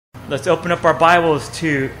Let's open up our Bibles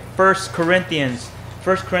to 1 Corinthians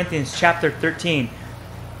chapter 13.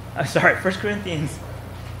 1 Corinthians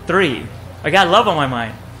 3. I got love on my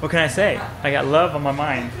mind. What can I say? I got love on my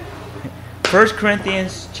mind. 1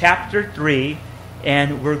 Corinthians chapter 3,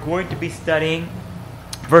 and we're going to be studying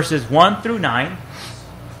verses 1 through 9.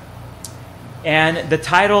 And the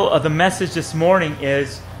title of the message this morning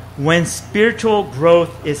is When Spiritual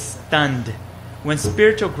Growth is Stunned. When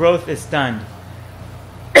spiritual growth is stunned.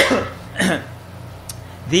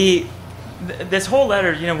 This whole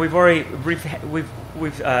letter,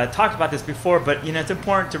 we've talked about this before, but it's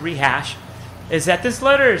important to rehash. Is that this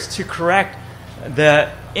letter is to correct the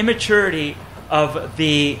immaturity of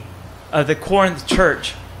the Corinth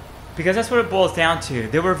church, because that's what it boils down to.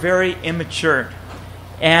 They were very immature,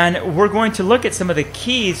 and we're going to look at some of the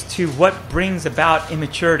keys to what brings about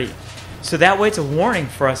immaturity. So that way, it's a warning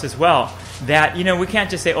for us as well. That, we can't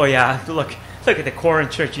just say, oh yeah, look at the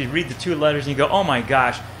Corinth church. You read the two letters and you go, oh my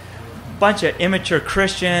gosh, bunch of immature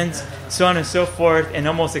Christians, so on and so forth, and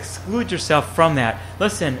almost exclude yourself from that.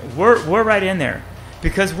 Listen, we're right in there.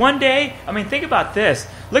 Because one day, think about this.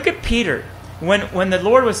 Look at Peter. When the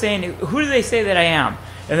Lord was saying, who do they say that I am?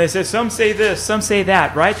 And they said, some say this, some say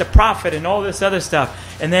that, right? The prophet and all this other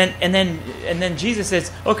stuff. And then Jesus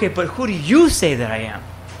says, okay, but who do you say that I am?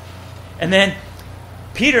 And then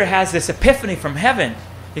Peter has this epiphany from heaven.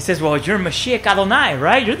 He says, well, you're Mashiach Adonai,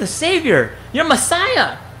 right? You're the Savior. You're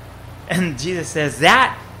Messiah. And Jesus says,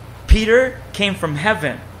 that, Peter, came from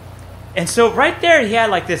heaven. And so right there he had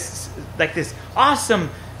like this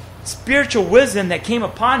awesome spiritual wisdom that came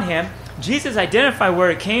upon him. Jesus identified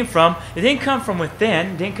where it came from. It didn't come from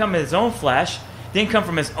within. It didn't come in his own flesh. It didn't come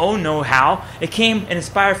from his own know-how. It came and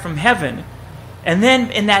inspired from heaven. And then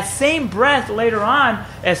in that same breath later on,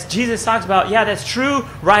 as Jesus talks about, yeah, that's true,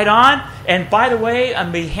 right on. And by the way,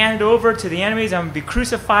 I'm going to be handed over to the enemies. I'm going to be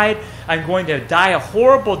crucified. I'm going to die a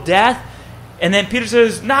horrible death. And then Peter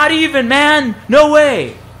says, not even, man, no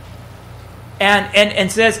way.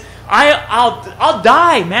 And says, I'll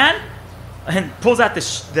die, man. And pulls out the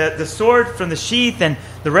sword from the sheath, and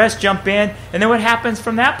the rest jump in. And then what happens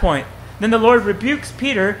from that point? Then the Lord rebukes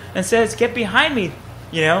Peter and says, get behind me,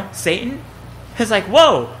 Satan. It's like,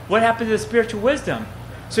 whoa, what happened to the spiritual wisdom?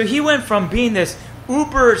 So he went from being this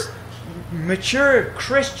uber mature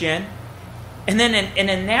Christian, and then in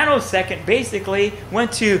a nanosecond basically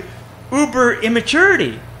went to uber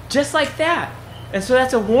immaturity, just like that. And so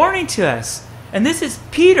that's a warning to us. And this is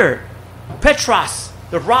Peter, Petros,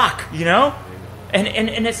 the rock, And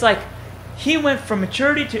it's like he went from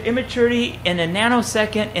maturity to immaturity in a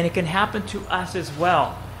nanosecond, and it can happen to us as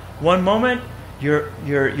well. One moment,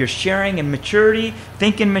 you're sharing in maturity,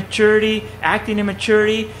 thinking maturity, acting in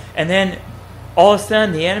maturity, and then all of a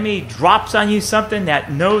sudden the enemy drops on you something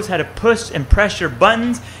that knows how to push and press your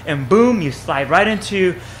buttons, and boom, you slide right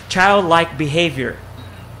into childlike behavior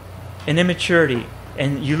and immaturity,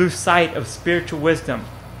 and you lose sight of spiritual wisdom.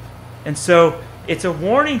 And so it's a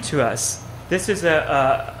warning to us. This is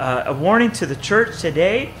a warning to the church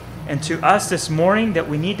today and to us this morning that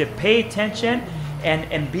we need to pay attention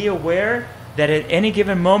and be aware that at any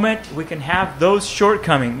given moment we can have those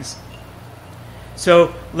shortcomings.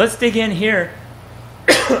 So let's dig in here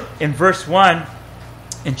in verse 1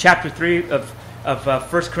 in chapter 3 of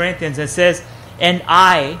 1 Corinthians. It says, and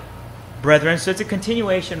I, brethren, so it's a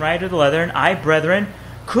continuation, right, of the letter, and I, brethren,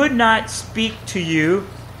 could not speak to you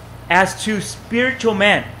as to spiritual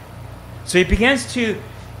men. So he begins to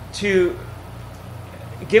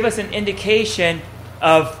give us an indication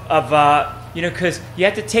of because you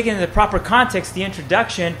have to take into the proper context the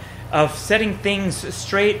introduction of setting things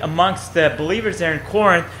straight amongst the believers there in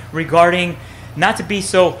Corinth regarding not to be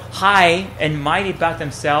so high and mighty about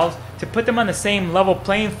themselves, to put them on the same level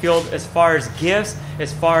playing field as far as gifts,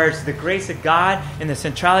 as far as the grace of God and the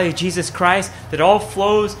centrality of Jesus Christ, that all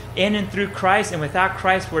flows in and through Christ, and without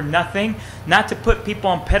Christ we're nothing. Not to put people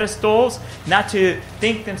on pedestals, not to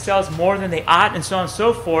think themselves more than they ought, and so on and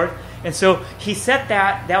so forth. And so he set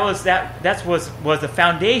that was the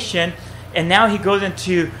foundation, and now he goes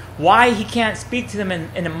into why he can't speak to them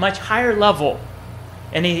in a much higher level.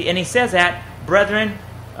 And he says that, brethren,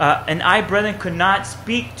 and I, brethren, could not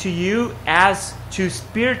speak to you as to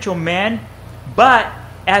spiritual men, but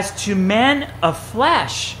as to men of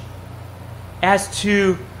flesh, as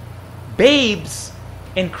to babes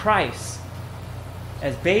in Christ.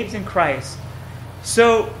 As babes in Christ.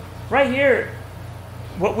 So, right here,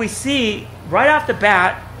 what we see right off the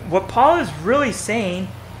bat, what Paul is really saying,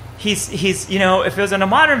 he's if it was in a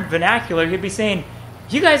modern vernacular, he'd be saying,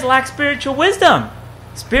 you guys lack spiritual wisdom,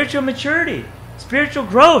 spiritual maturity, spiritual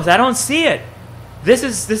growth. I don't see it. This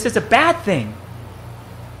is a bad thing.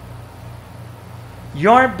 You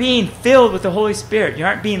aren't being filled with the Holy Spirit. You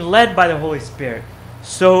aren't being led by the Holy Spirit.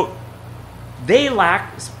 So they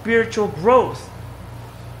lack spiritual growth.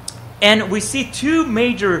 And we see two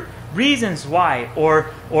major reasons why,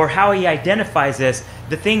 or how he identifies this,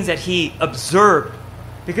 the things that he observed.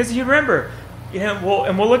 Because you remember,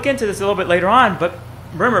 we'll look into this a little bit later on, but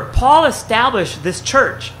remember, Paul established this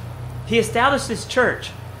church. He established this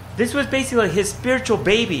church. This was basically his spiritual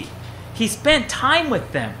baby. He spent time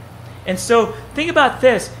with them. And so think about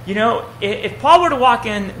this, if Paul were to walk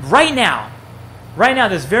in right now,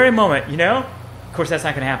 this very moment, of course that's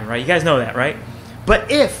not going to happen, right? You guys know that, right? But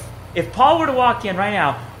if Paul were to walk in right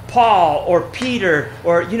now, Paul or Peter,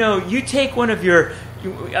 or, you take one of your,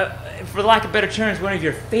 for lack of better terms, one of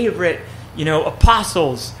your favorite,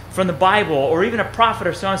 apostles from the Bible, or even a prophet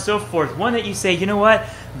or so on and so forth, one that you say, you know what,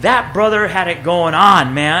 that brother had it going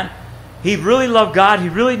on, man. He really loved God, he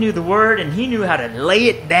really knew the Word, and he knew how to lay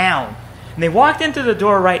it down. And they walked into the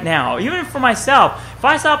door right now. Even for myself, if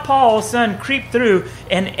I saw Paul all of a sudden creep through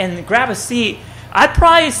and grab a seat, I'd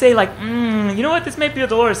probably say you know what, this may be what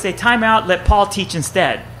the Lord say, time out, let Paul teach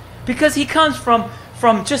instead. Because he comes from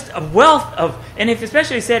just a wealth of, and if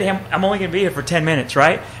especially he said, hey, I'm only going to be here for 10 minutes,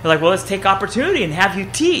 right? You're like, well, let's take opportunity and have you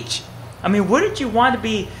teach. I mean, wouldn't you want to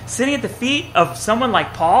be sitting at the feet of someone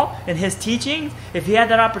like Paul and his teachings if he had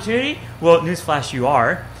that opportunity? Well, newsflash, you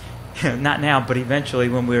are. Not now, but eventually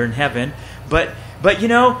when we're in heaven. But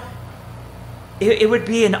it would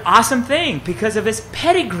be an awesome thing because of his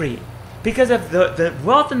pedigree, because of the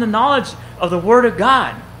wealth and the knowledge of the Word of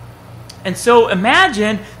God. And so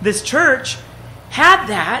imagine this church had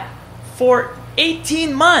that for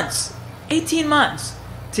 18 months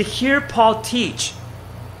to hear Paul teach.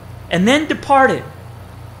 And then departed.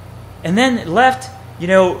 And then left,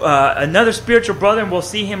 another spiritual brother, and we'll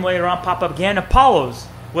see him later on pop up again. Apollos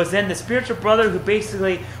was then the spiritual brother who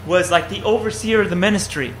basically was like the overseer of the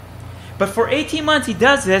ministry. But for 18 months he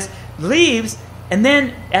does this, leaves, and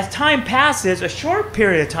then as time passes, a short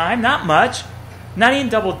period of time, not much, not even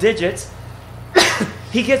double digits,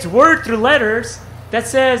 he gets word through letters that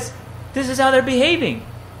says, this is how they're behaving.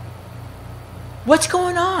 What's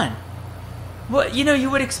going on? Well, you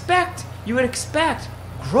would expect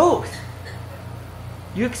growth.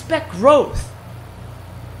 You expect growth.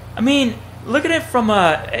 I mean, look at it from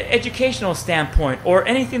an educational standpoint or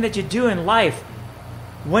anything that you do in life.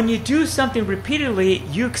 When you do something repeatedly,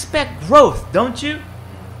 you expect growth, don't you?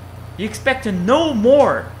 You expect to know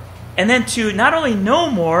more. And then to not only know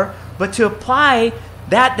more, but to apply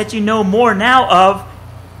that you know more now of,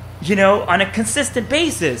 on a consistent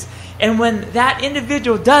basis. And when that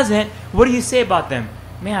individual doesn't, what do you say about them?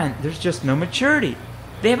 Man, there's just no maturity.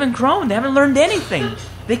 They haven't grown. They haven't learned anything.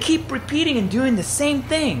 They keep repeating and doing the same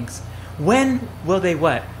things. When will they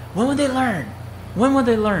what? When will they learn? When will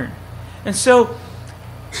they learn? And so,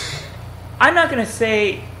 I'm not going to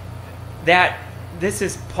say that this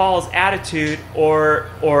is Paul's attitude or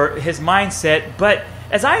his mindset, but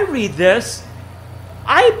as I read this,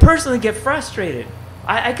 I personally get frustrated.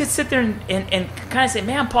 I could sit there and kind of say,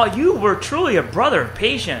 man, Paul, you were truly a brother of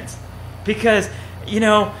patience. Because,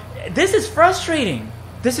 this is frustrating.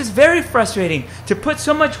 This is very frustrating to put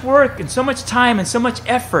so much work and so much time and so much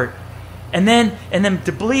effort. And then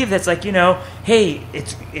to believe that's like, hey,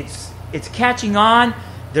 it's catching on.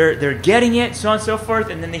 They're getting it, so on and so forth.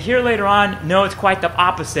 And then they hear later on, no, it's quite the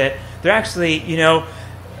opposite. They're actually,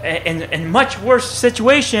 in much worse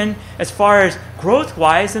situation as far as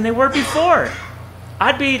growth-wise than they were before.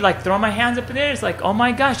 I'd be like throwing my hands up in the air. It's like, oh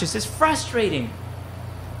my gosh, this is frustrating.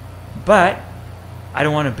 But I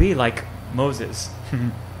don't want to be like Moses.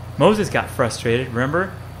 Moses got frustrated,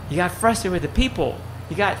 remember? He got frustrated with the people.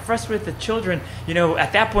 He got frustrated with the children.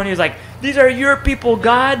 At that point he was like, these are your people,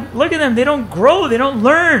 God. Look at them. They don't grow. They don't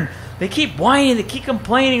learn. They keep whining. They keep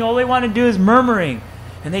complaining. All they want to do is murmuring.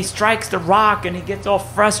 And he strikes the rock and he gets all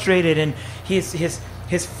frustrated. And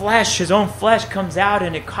his flesh, his own flesh comes out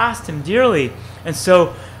and it cost him dearly. And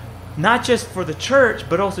so, not just for the church,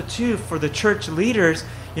 but also too for the church leaders.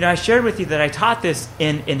 I shared with you that I taught this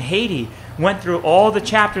in Haiti. Went through all the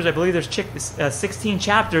chapters. I believe there's 16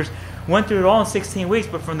 chapters. Went through it all in 16 weeks.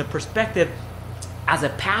 But from the perspective as a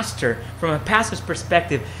pastor, from a pastor's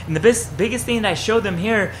perspective, and the biggest thing that I showed them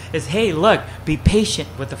here is, hey, look, be patient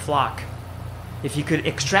with the flock. If you could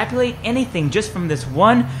extrapolate anything just from this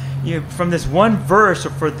one, from this one verse or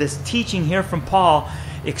for this teaching here from Paul,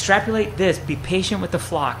 extrapolate this: be patient with the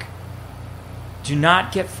flock. Do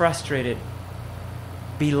not get frustrated.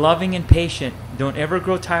 Be loving and patient. Don't ever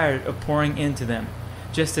grow tired of pouring into them,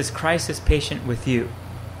 just as Christ is patient with you.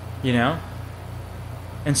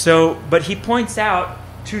 And so, but he points out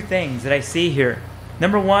two things that I see here.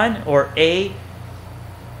 Number one, or A,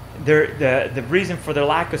 the reason for their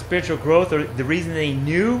lack of spiritual growth, or the reason they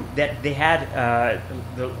knew that they had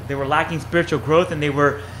they were lacking spiritual growth, and they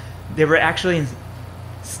were actually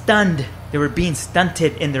stunned. They were being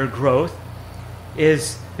stunted in their growth.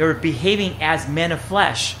 Is they were behaving as men of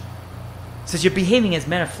flesh. So you're behaving as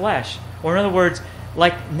men of flesh, or in other words,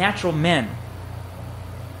 like natural men.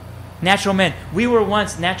 Natural men. We were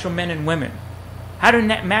once natural men and women. How do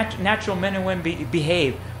natural men and women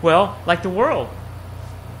behave? Well, like the world.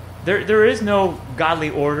 There is no godly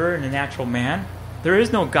order in a natural man. There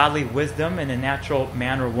is no godly wisdom in a natural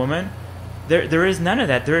man or woman. There is none of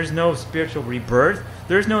that. There is no spiritual rebirth.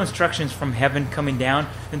 There is no instructions from heaven coming down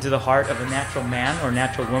into the heart of a natural man or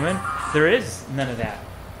natural woman. There is none of that.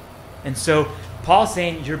 And so Paul's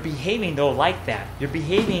saying you're behaving, though, like that. You're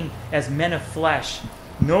behaving as men of flesh.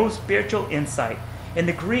 No spiritual insight. In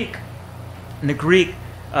the Greek, the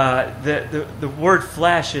word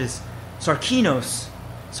flesh is sarkinos,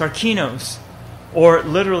 or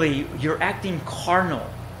literally, you're acting carnal.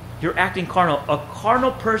 You're acting carnal. A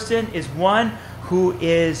carnal person is one who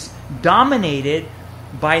is dominated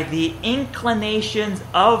by the inclinations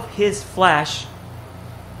of his flesh,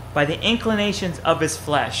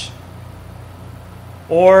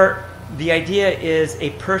 Or the idea is a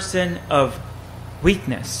person of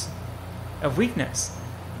weakness.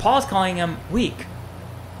 Paul's calling him weak.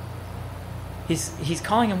 He's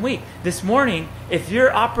calling him weak. This morning, if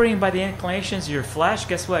you're operating by the inclinations of your flesh,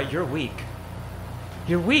 guess what? You're weak.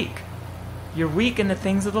 You're weak. You're weak in the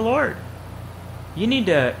things of the Lord. You need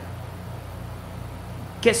to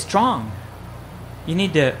get strong. You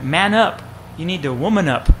need to man up. You need to woman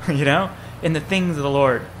up, in the things of the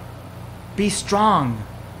Lord. Be strong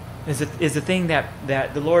is the thing that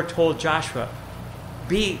the Lord told Joshua.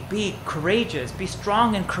 Be courageous. Be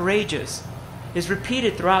strong and courageous. Is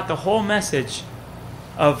repeated throughout the whole message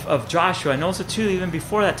of Joshua, and also too even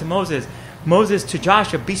before that to Moses. Moses to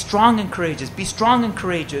Joshua, be strong and courageous. Be strong and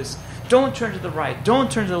courageous. Don't turn to the right.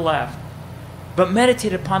 Don't turn to the left. But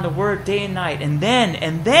meditate upon the word day and night. And then,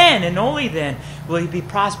 and only then, will you be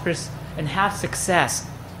prosperous and have success.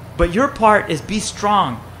 But your part is be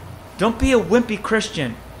strong. Don't be a wimpy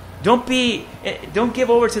Christian. Don't give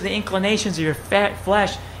over to the inclinations of your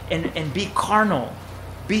flesh and be carnal.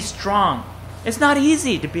 Be strong. It's not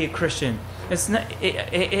easy to be a Christian.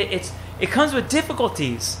 It comes with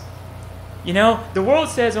difficulties. The world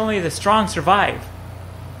says only the strong survive.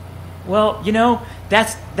 Well,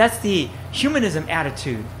 that's the humanism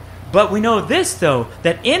attitude. But we know this, though,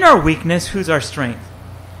 that in our weakness, who's our strength?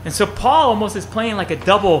 And so Paul almost is playing like a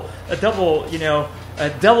double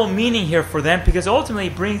meaning here for them, because ultimately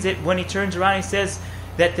he brings it when he turns around and he says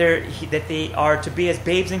that they are to be as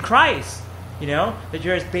babes in Christ. That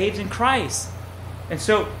you're as babes in Christ. And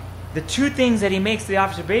so the two things that he makes the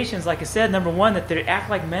observations, like I said, number one, that they act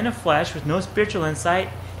like men of flesh with no spiritual insight,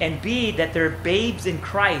 and B, that they're babes in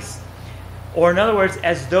Christ. Or in other words,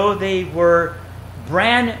 as though they were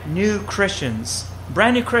brand new Christians.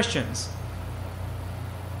 Brand new Christians.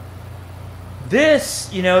 This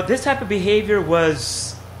type of behavior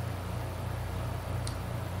was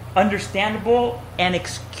understandable and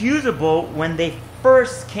excusable when they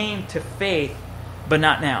first came to faith, but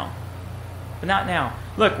not now.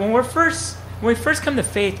 Look, when we first come to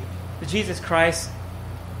faith to Jesus Christ,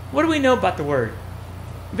 what do we know about the Word?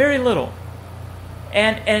 Very little.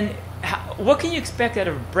 And what can you expect out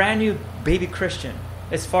of a brand new baby Christian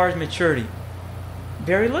as far as maturity?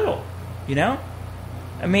 Very little,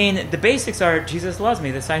 I mean, the basics are Jesus loves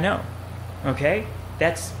me, this I know. Okay?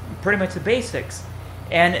 That's pretty much the basics.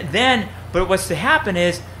 And then, but what's to happen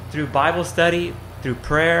is through Bible study, through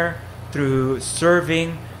prayer, through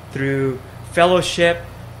serving, through fellowship,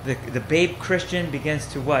 the babe Christian begins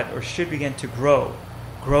to what? Or should begin to grow.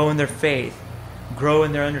 Grow in their faith. Grow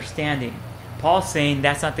in their understanding. Paul's saying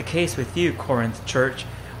that's not the case with you, Corinth church.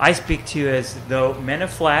 I speak to you as though men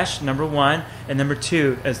of flesh, number one, and number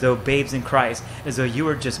two, as though babes in Christ, as though you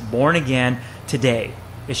were just born again today.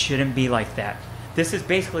 It shouldn't be like that. This is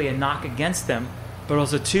basically a knock against them, but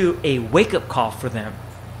also, too, a wake-up call for them.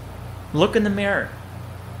 Look in the mirror.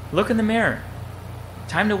 Look in the mirror.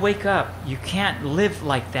 Time to wake up. You can't live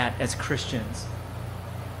like that as Christians.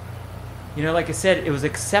 Like I said, it was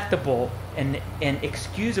acceptable and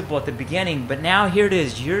excusable at the beginning, but now here it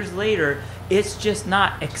is, years later, it's just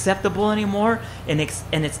not acceptable anymore, and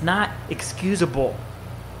it's not excusable.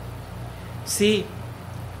 See,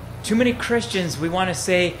 too many Christians, we want to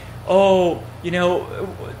say,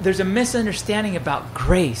 there's a misunderstanding about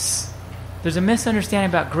grace. There's a misunderstanding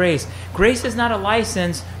about grace. Grace is not a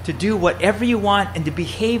license to do whatever you want and to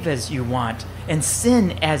behave as you want and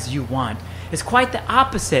sin as you want. It's quite the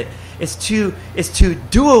opposite. is to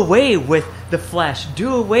do away with the flesh,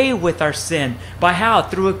 do away with our sin. By how?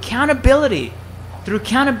 Through accountability,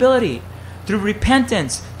 through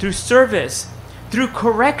repentance, through service, through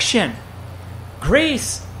correction.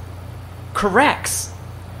 Grace corrects.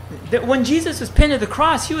 That when Jesus was pinned to the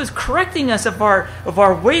cross, he was correcting us of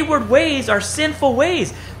our wayward ways, our sinful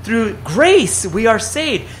ways. Through grace, we are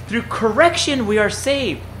saved. Through correction, we are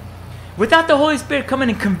saved. Without the Holy Spirit coming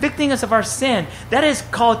and convicting us of our sin, that is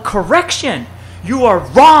called correction. You are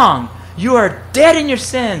wrong. You are dead in your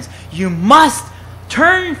sins. You must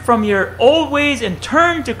turn from your old ways and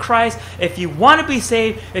turn to Christ if you want to be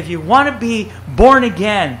saved, if you want to be born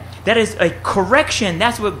again. That is a correction.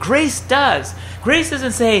 That's what grace does. Grace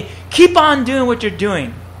doesn't say, keep on doing what you're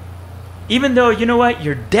doing. Even though, you know what,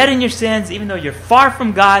 you're dead in your sins, even though you're far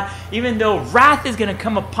from God, even though wrath is going to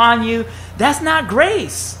come upon you, that's not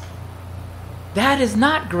grace. That is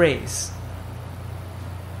not grace.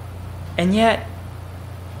 And yet,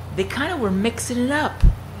 they kind of were mixing it up.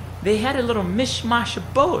 They had a little mishmash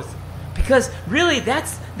of both. Because really,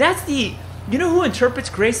 that's the, you know who interprets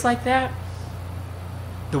grace like that?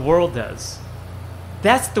 The world does.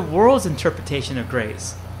 That's the world's interpretation of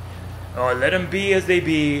grace. Oh, let them be as they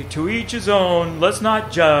be, to each his own, let's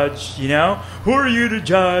not judge, you know. Who are you to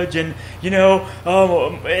judge? And, you know,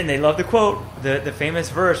 and they love to quote the famous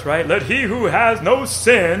verse, right? Let he who has no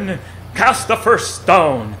sin cast the first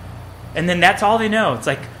stone. And then that's all they know. It's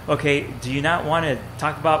like, okay, do you not want to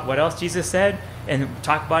talk about what else Jesus said and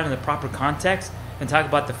talk about it in the proper context and talk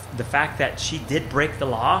about the fact that she did break the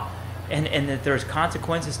law? And that there's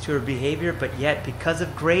consequences to her behavior, but yet because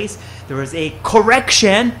of grace, there was a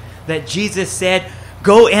correction that Jesus said,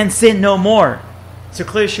 go and sin no more. So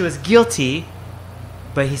clearly she was guilty,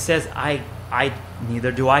 but he says, I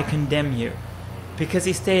neither do I condemn you. Because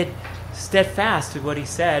he stayed steadfast to what he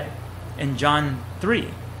said in John 3,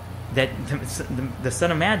 that the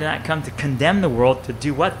Son of Man did not come to condemn the world, to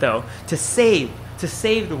do what though? To save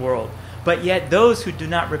the world. But yet those who do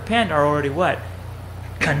not repent are already what?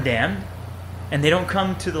 Condemned. And they don't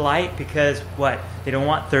come to the light because what? They don't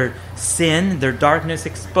want their sin, their darkness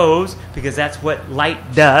exposed, because that's what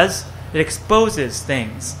light does. It exposes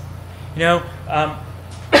things. You know,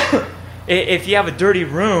 if you have a dirty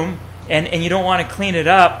room and you don't want to clean it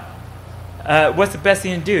up, what's the best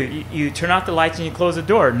thing to do? You turn off the lights and you close the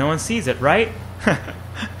door. No one sees it, right?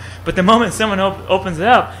 But the moment someone opens it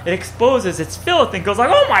up, it exposes its filth and goes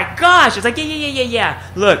like, oh my gosh. It's like, yeah.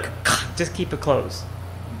 Look, just keep it closed.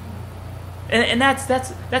 And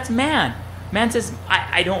that's man. Man says,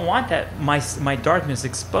 I don't want that my darkness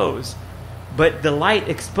exposed. But the light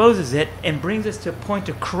exposes it and brings us to a point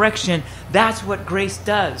of correction. That's what grace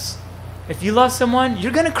does. If you love someone,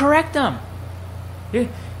 you're going to correct them.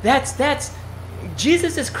 That's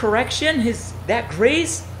Jesus' correction, that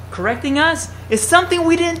grace correcting us is something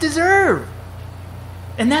we didn't deserve.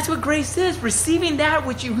 And that's what grace is, receiving that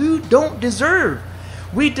which you don't deserve.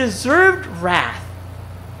 We deserved wrath.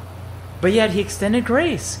 But yet he extended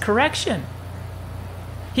grace, correction.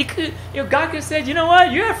 He could, God could have said, you know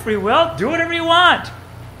what? You have free will. Do whatever you want.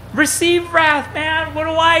 Receive wrath, man. What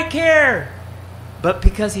do I care? But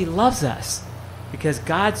because he loves us, because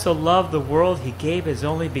God so loved the world, he gave his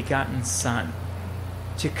only begotten Son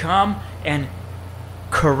to come and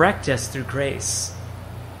correct us through grace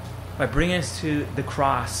by bringing us to the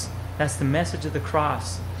cross. That's the message of the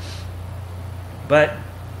cross. But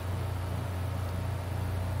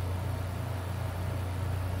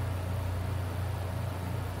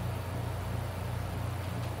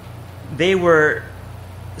they were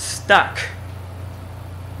stuck.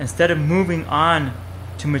 Instead of moving on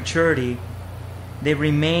to maturity, they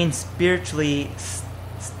remained spiritually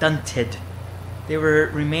stunted. They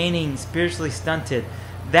were remaining spiritually stunted.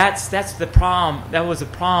 That's the problem. That was the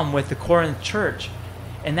problem with the Corinth church.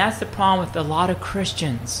 And that's the problem with a lot of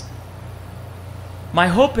Christians. My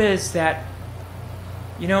hope is that,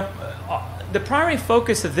 the primary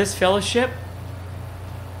focus of this fellowship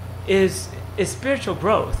is spiritual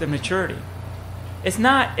growth and maturity. It's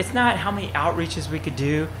not how many outreaches we could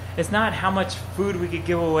do. It's not how much food we could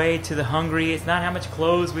give away to the hungry. It's not how much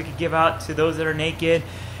clothes we could give out to those that are naked.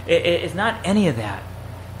 It's not any of that.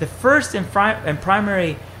 The first and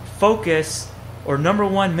primary focus, or number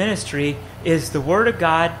one ministry, is the Word of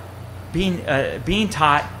God being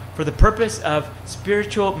taught for the purpose of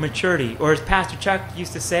spiritual maturity. Or as Pastor Chuck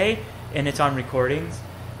used to say, and it's on recordings,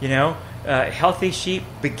 healthy sheep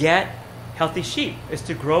beget healthy sheep. Is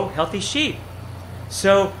to grow healthy sheep.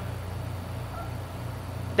 So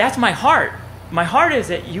that's my heart. My heart is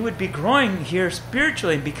that you would be growing here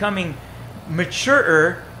spiritually and becoming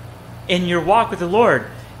maturer in your walk with the Lord,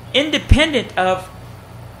 independent of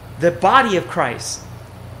the body of Christ.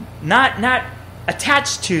 Not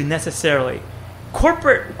attached to necessarily.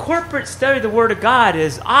 Corporate study of the Word of God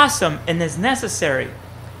is awesome and is necessary.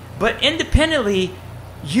 But independently,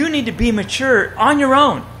 you need to be mature on your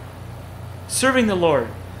own, serving the Lord.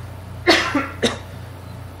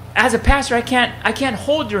 As a pastor, I can't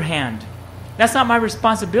hold your hand. That's not my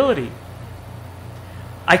responsibility.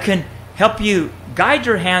 I can help you guide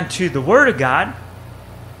your hand to the Word of God.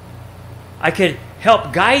 I could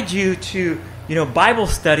help guide you to, Bible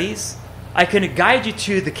studies. I can guide you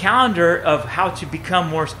to the calendar of how to become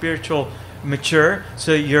more spiritual mature,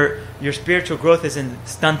 so your spiritual growth isn't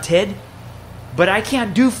stunted. But I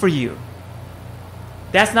can't do for you.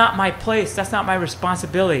 That's not my place. That's not my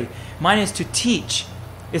responsibility. Mine is to teach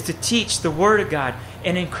the Word of God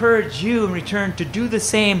and encourage you in return to do the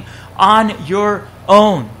same on your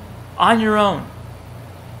own. On your own.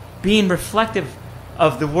 Being reflective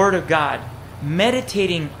of the Word of God.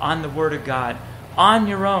 Meditating on the Word of God on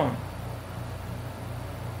your own.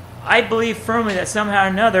 I believe firmly that somehow or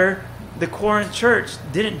another the Corinth church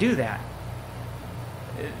didn't do that.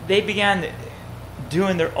 They began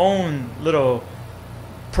doing their own little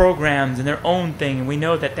programs and their own thing, and we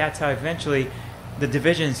know that that's how eventually the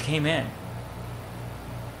divisions came in.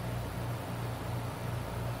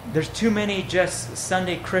 There's too many just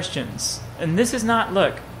Sunday Christians, and this is not.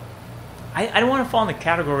 Look, I don't want to fall in the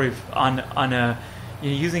category of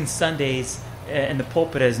using Sundays in the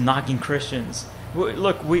pulpit as knocking Christians.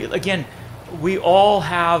 Look, we all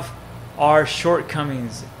have our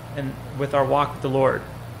shortcomings with our walk with the Lord.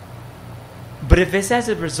 But if it's as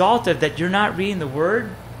a result of that you're not reading the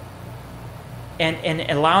Word and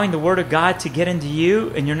allowing the Word of God to get into you,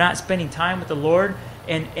 and you're not spending time with the Lord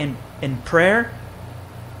and prayer,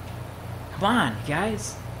 come on,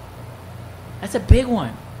 guys. That's a big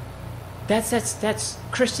one. That's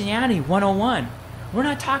Christianity 101. We're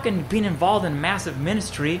not talking being involved in massive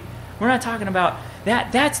ministry. We're not talking about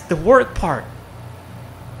that. That's the work part.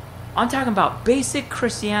 I'm talking about basic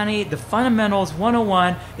Christianity. The fundamentals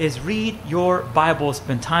 101 is read your Bible,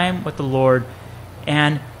 spend time with the Lord,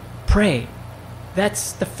 and pray.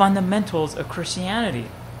 That's the fundamentals of Christianity.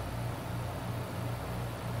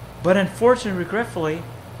 But unfortunately, regretfully,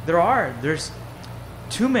 there's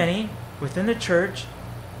too many within the church,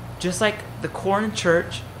 just like the Corinth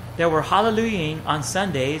church, that were hallelujahing on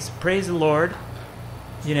Sundays, praise the Lord.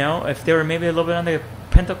 If they were maybe a little bit on the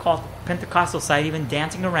Pentecostal side, even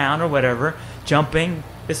dancing around or whatever, jumping,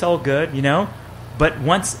 it's all good, But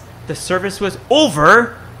once the service was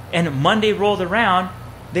over and Monday rolled around,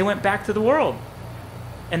 they went back to the world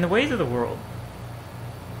and the ways of the world.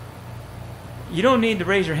 You don't need to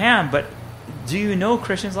raise your hand, but do you know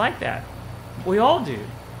Christians like that? We all do.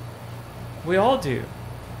 We all do.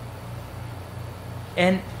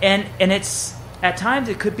 And it's, at times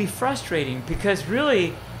it could be frustrating, because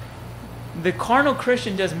really the carnal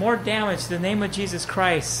Christian does more damage to the name of Jesus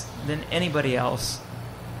Christ than anybody else.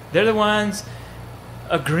 They're the ones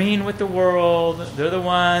agreeing with the world. They're the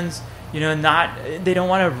ones, they don't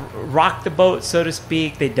want to rock the boat, so to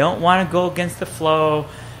speak. They don't want to go against the flow.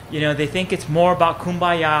 They think it's more about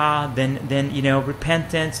kumbaya than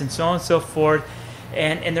repentance and so on and so forth.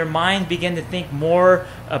 And their minds begin to think more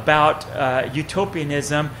about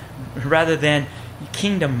utopianism rather than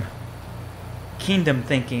kingdom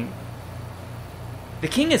thinking. The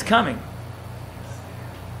king is coming.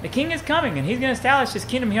 The king is coming, and he's going to establish his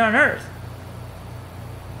kingdom here on earth.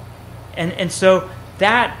 And so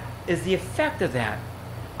that is the effect of that.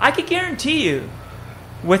 I could guarantee you,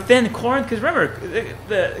 within Corinth, because remember,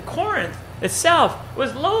 the Corinth itself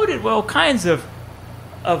was loaded with all kinds of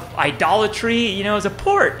idolatry, as a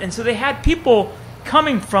port. And so they had people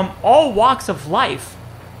coming from all walks of life.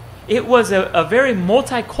 It was a very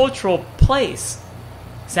multicultural place.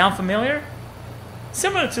 Sound familiar?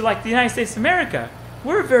 Similar to like the United States of America.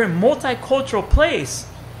 We're a very multicultural place.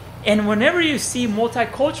 And whenever you see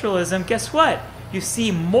multiculturalism, guess what? You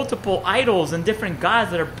see multiple idols and different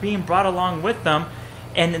gods that are being brought along with them,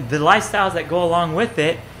 and the lifestyles that go along with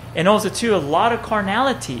it, and also too a lot of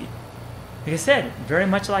carnality. Like I said, very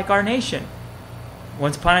much like our nation.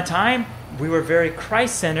 Once upon a time, we were very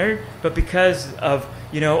Christ-centered, but because of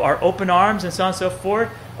our open arms and so on and so forth,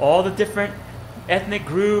 all the different ethnic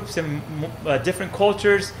groups and different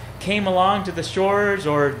cultures came along to the shores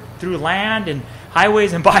or through land and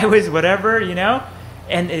highways and byways, whatever,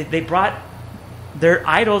 and they brought their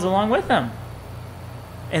idols along with them.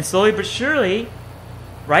 And slowly but surely,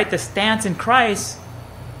 right, the stance in Christ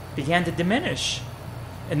began to diminish.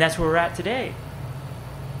 And that's where we're at today.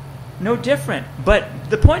 No different. But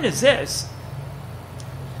the point is this.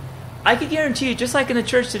 I can guarantee you, just like in the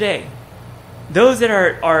church today, those that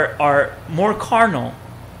are more carnal,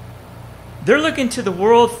 they're looking to the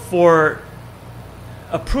world for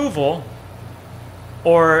approval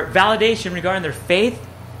or validation regarding their faith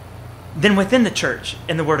than within the church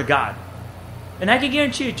and the Word of God. And I can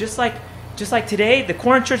guarantee you, just like today, the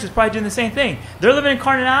Corinth church is probably doing the same thing. They're living in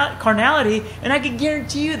carnality, and I can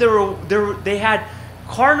guarantee you they had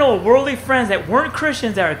carnal, worldly friends that weren't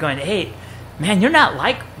Christians that are going, hey, man, you're not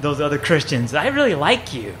like those other Christians. I really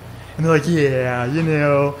like you. And they're like, yeah,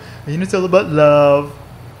 it's all about love.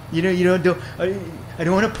 I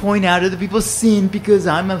don't want to point out other people's sin because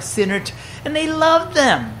I'm a sinner. And they love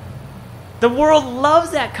them. The world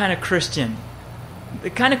loves that kind of Christian. The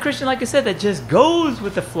kind of Christian, like I said, that just goes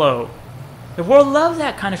with the flow. The world loves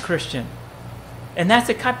that kind of Christian. And that's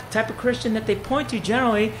the type of Christian that they point to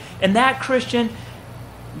generally. And that Christian,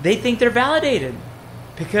 they think they're validated.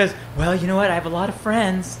 Because, well, you know what? I have a lot of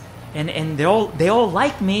friends. And they all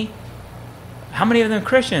like me. How many of them are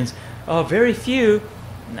Christians? Oh, very few.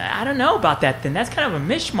 I don't know about that then. That's kind of a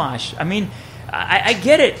mishmash. I mean, I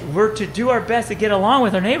get it. We're to do our best to get along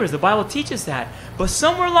with our neighbors. The Bible teaches that. But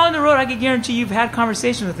somewhere along the road, I can guarantee you've had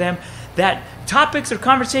conversations with them that topics or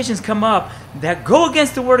conversations come up that go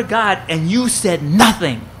against the Word of God, and you said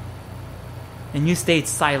nothing. And you stayed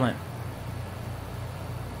silent.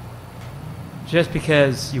 Just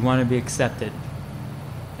because you want to be accepted.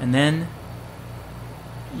 And then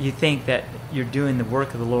you think that you're doing the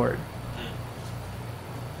work of the Lord.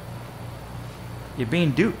 You're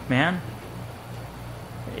being duped, man.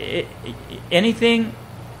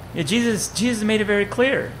 Jesus made it very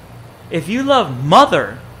clear. If you love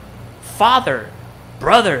mother, father,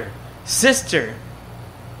 brother, sister,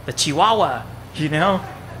 the chihuahua,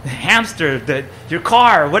 the hamster, your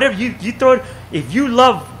car, whatever you throw it, if you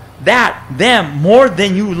love them more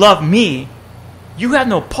than you love me, you have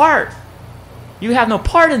no part. You have no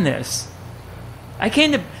part in this.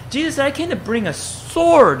 Jesus said, I came to bring a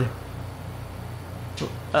sword.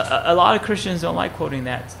 A lot of Christians don't like quoting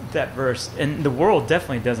that verse, and the world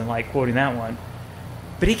definitely doesn't like quoting that one.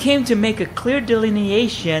 But he came to make a clear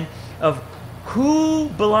delineation of who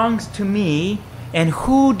belongs to me and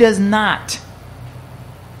who does not.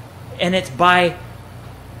 And it's by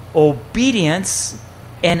obedience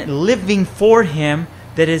and living for him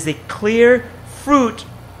that is a clear fruit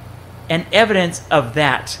and evidence of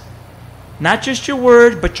that. Not just your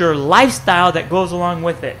word, but your lifestyle that goes along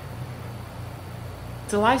with it.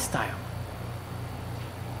 It's a lifestyle.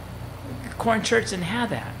 The Corinth church didn't have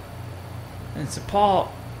that. And so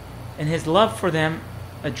Paul, in his love for them,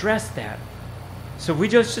 addressed that. So we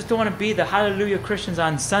just don't want to be the hallelujah Christians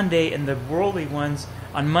on Sunday and the worldly ones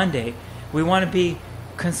on Monday. We want to be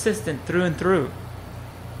consistent through and through.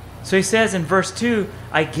 So he says in verse 2,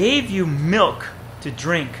 I gave you milk to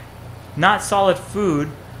drink, not solid food,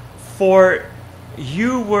 for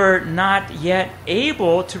you were not yet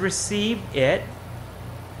even to receive it.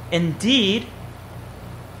 Indeed,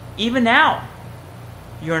 even now,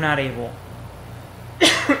 you're not able.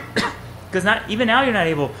 Because even now you're not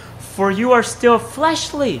able, for you are still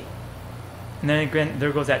fleshly. And then again,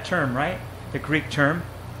 there goes that term, right? The Greek term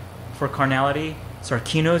for carnality,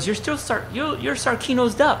 sarkinos. You're still you're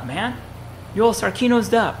sarkinosed up, man. You're all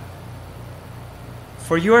sarkinosed up.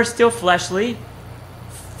 For you are still fleshly.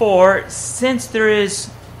 For since there is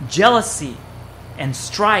jealousy and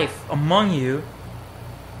strife among you,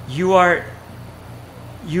 you are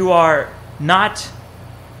not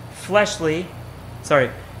fleshly.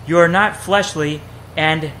 You are not fleshly,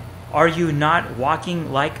 and are you not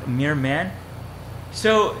walking like mere men?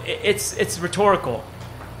 So it's rhetorical.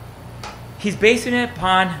 He's basing it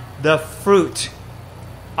upon the fruit,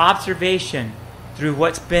 observation through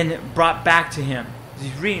what's been brought back to him.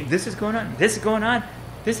 He's reading, this is going on, this is going on.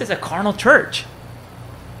 This is a carnal church.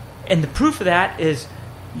 And the proof of that is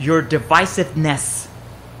your divisiveness,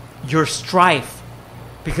 your strife.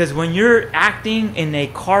 Because when you're acting in a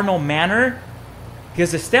carnal manner,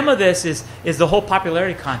 because the stem of this is the whole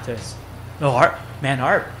popularity contest. Oh, our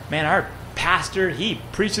pastor, he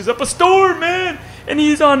preaches up a storm, man. And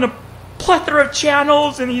he's on a plethora of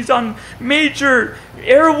channels, and he's on major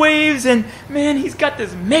airwaves, and man, he's got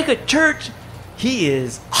this mega church. He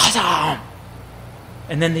is awesome.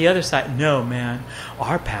 And then the other side, no, man,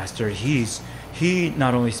 our pastor, he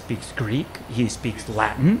not only speaks Greek, he speaks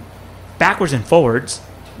Latin, backwards and forwards,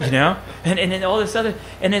 and then all this other,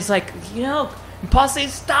 and it's like, and Paul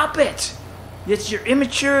says, stop it. It's your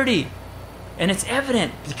immaturity. And it's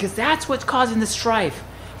evident, because that's what's causing the strife.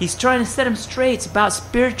 He's trying to set them straight. It's about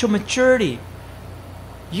spiritual maturity.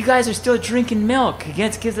 You guys are still drinking milk.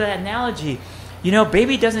 Again, gives that analogy.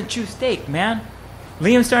 Baby doesn't chew steak, man.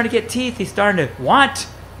 Liam's starting to get teeth. He's starting to want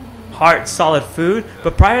heart solid food.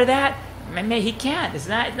 But prior to that, man, he can't. It's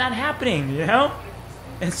not happening, you know?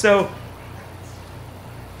 And so,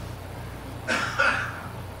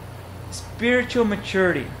 spiritual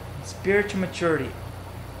maturity. The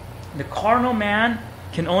carnal man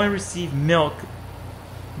can only receive milk.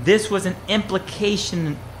 This was an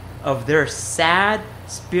implication of their sad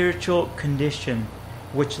spiritual condition,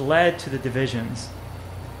 which led to the divisions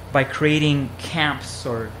by creating camps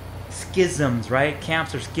or schisms, right?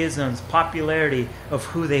 Camps or schisms, popularity of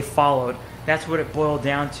who they followed. That's what it boiled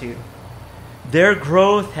down to. Their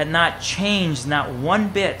growth had not changed, not one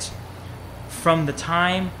bit, from the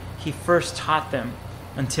time he first taught them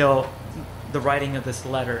until the writing of this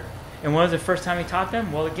letter. And when was the first time he taught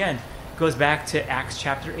them? Well, again, it goes back to Acts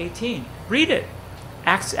chapter 18. Read it.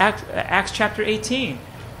 Acts chapter 18.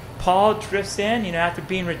 Paul drifts in, after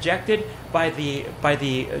being rejected by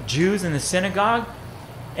the Jews in the synagogue,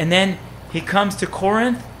 and then he comes to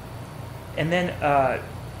Corinth, and then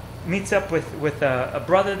meets up with a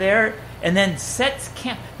brother there, and then sets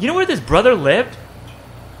camp. You know where this brother lived?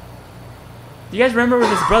 Do you guys remember where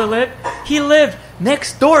this brother lived? He lived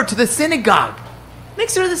next door to the synagogue.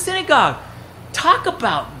 Next door to the synagogue. Talk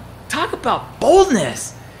about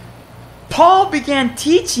boldness. Paul began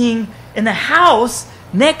teaching in the house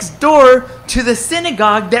next door to the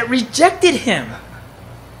synagogue that rejected him.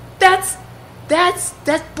 That's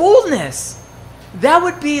boldness. That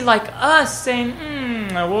would be like us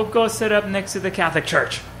saying, we'll go sit up next to the Catholic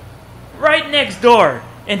Church. Right next door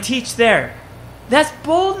and teach there. That's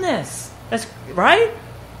boldness. That's right?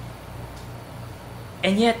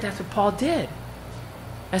 And yet that's what Paul did.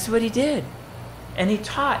 That's what he did. And he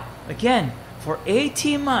taught, again, for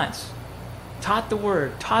 18 months. Taught the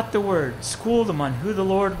word, schooled them on who the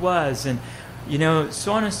Lord was, and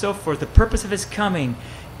so on and so forth. The purpose of his coming,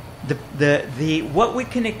 the what we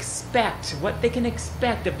can expect, what they can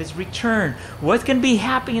expect of his return, what's going to be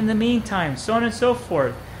happening in the meantime, so on and so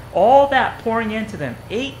forth. All that pouring into them.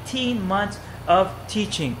 18 months of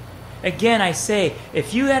teaching. Again, I say,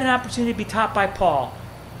 if you had an opportunity to be taught by Paul,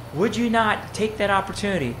 would you not take that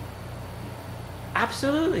opportunity?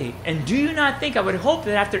 Absolutely. And do you not think, I would hope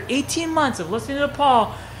that after 18 months of listening to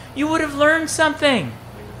Paul, you would have learned something?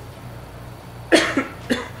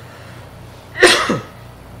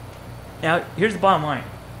 Now, here's the bottom line.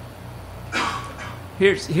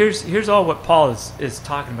 Here's all what Paul is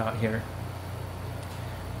talking about here.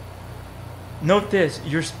 Note this,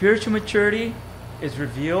 your spiritual maturity is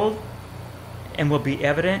revealed and will be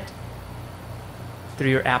evident through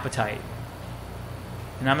your appetite.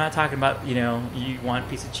 And I'm not talking about, you want a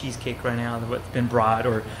piece of cheesecake right now, what's been brought,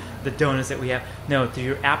 or the donuts that we have. No, through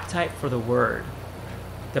your appetite for the Word.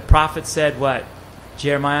 The prophet said what?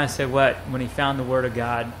 Jeremiah said what? When he found the Word of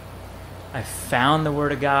God. I found the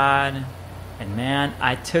Word of God, and man,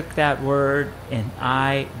 I took that Word and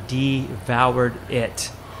I devoured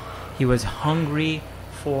it. He was hungry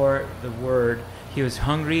for the Word. He was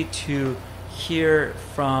hungry to hear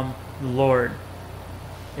from the Lord.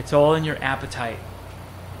 It's all in your appetite.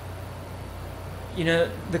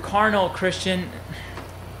 The carnal Christian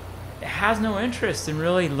has no interest in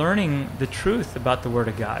really learning the truth about the Word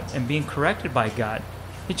of God and being corrected by God.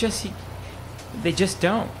 They just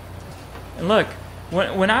don't. And look,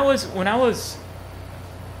 when I was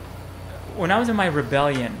in my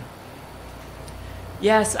rebellion,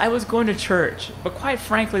 yes, I was going to church, but quite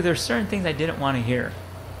frankly, there's certain things I didn't want to hear.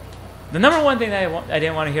 The number one thing that I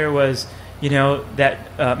didn't want to hear was,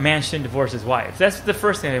 that man shouldn't divorce his wife. That's the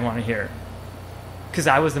first thing I didn't want to hear. Because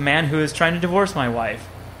I was the man who was trying to divorce my wife.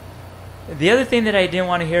 The other thing that I didn't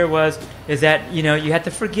want to hear is that, you had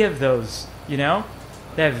to forgive those,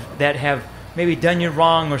 that have maybe done you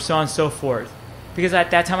wrong or so on and so forth. Because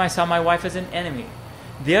at that time I saw my wife as an enemy.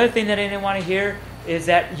 The other thing that I didn't want to hear is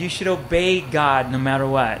that you should obey God no matter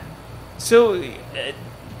what. So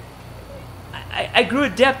I grew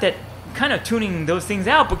adept at kind of tuning those things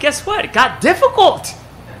out. But guess what? It got difficult.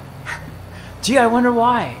 Gee, I wonder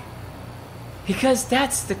why. Because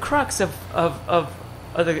that's the crux of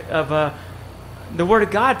the Word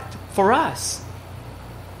of God for us.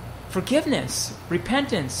 Forgiveness,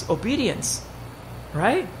 repentance, obedience.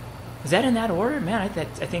 Right? Is that in that order? Man, I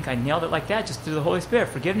think I nailed it like that just through the Holy Spirit.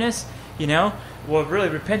 Forgiveness, well, really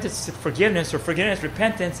repentance, forgiveness, or forgiveness,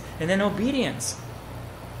 repentance, and then obedience.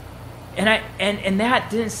 And that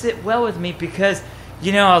didn't sit well with me because,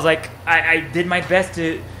 I was like, I did my best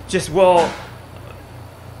to just, I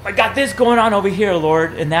got this going on over here,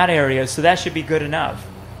 Lord, in that area, so that should be good enough.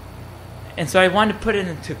 And so I wanted to put it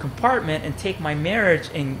into a compartment and take my marriage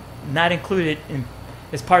and not include it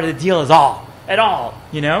as part of the deal at all,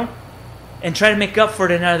 and try to make up for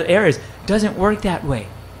it in other areas. Doesn't work that way.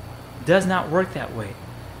 does not work that way.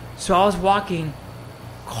 So I was walking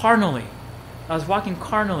carnally.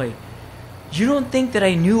 You don't think that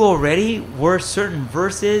I knew already where certain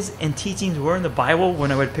verses and teachings were in the Bible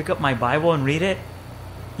when I would pick up my Bible and read it?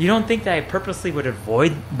 You don't think that I purposely would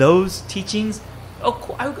avoid those teachings?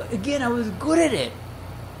 Oh, again, I was good at it.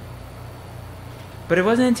 But it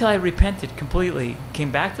wasn't until I repented completely,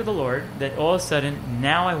 came back to the Lord, that all of a sudden,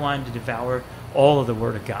 now I wanted to devour all of the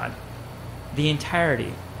Word of God. The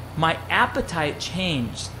entirety. My appetite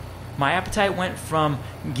changed. My appetite went from,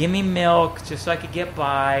 give me milk just so I could get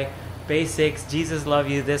by, basics, Jesus love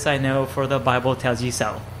you, this I know, for the Bible tells you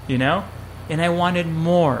so, you know? And I wanted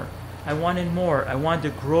more. I wanted to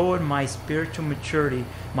grow in my spiritual maturity.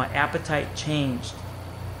 My appetite changed.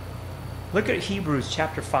 Look at Hebrews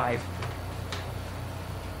chapter 5.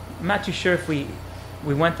 I'm not too sure if we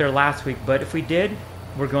went there last week, but if we did,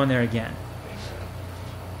 we're going there again.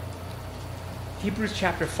 Hebrews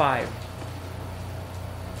chapter 5.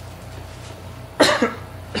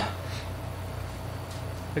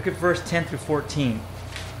 Look at verse 10 through 14.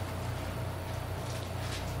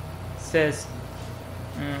 It says,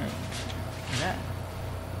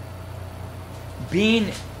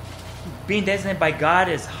 being designated by God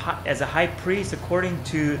as a high priest according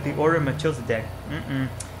to the order of Melchizedek.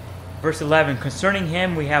 Verse 11, concerning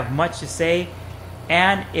him we have much to say,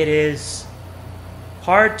 and it is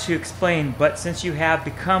hard to explain, but since you have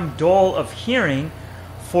become dull of hearing,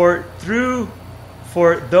 for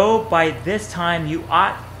though by this time you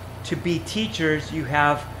ought to be teachers, you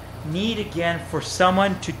have need again for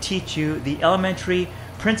someone to teach you the elementary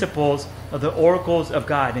principles of the oracles of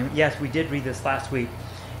God. And yes, we did read this last week.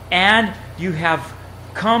 And you have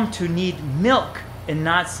come to need milk and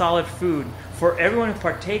not solid food. For everyone who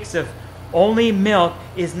partakes of only milk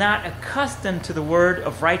is not accustomed to the word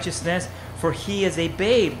of righteousness, for he is a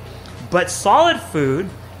babe. But solid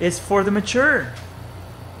food is for the mature,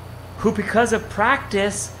 who because of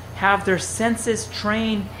practice have their senses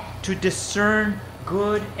trained to discern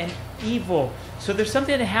good and evil. So there's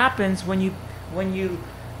something that happens when you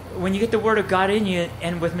get the word of God in you,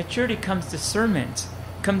 and with maturity comes discernment.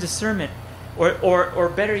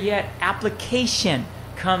 Or better yet, application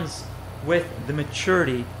comes with the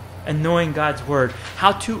maturity and knowing God's word.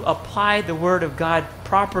 How to apply the word of God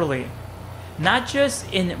properly. Not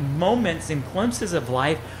just in moments and glimpses of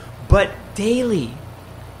life, but daily.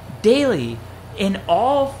 In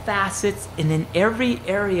all facets and in every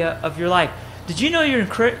area of your life. Did you know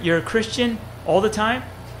you're a Christian all the time?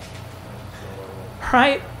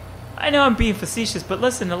 Right? I know I'm being facetious, but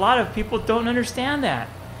listen, a lot of people don't understand that.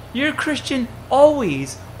 You're a Christian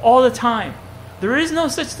always, all the time. There is no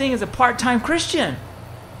such thing as a part-time Christian.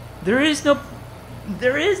 There is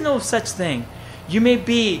no such thing. You may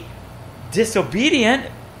be disobedient,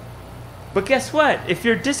 but guess what? If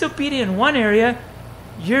you're disobedient in one area,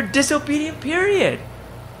 you're disobedient, period.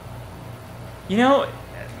 You know,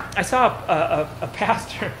 I saw a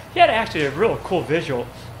pastor. He had actually a real cool visual.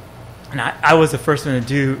 And I was the first one to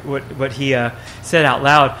do what he said out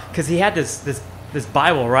loud, because he had this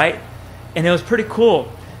Bible, right? And it was pretty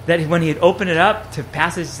cool that when he had opened it up to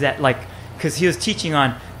passages that, like, because he was teaching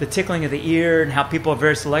on the tickling of the ear and how people are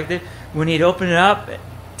very selective, when he'd open it up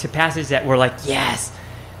to passages that were like, yes,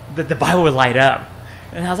 the Bible would light up.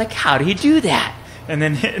 And I was like, how do you do that? And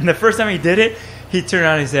then and the first time he did it, he turned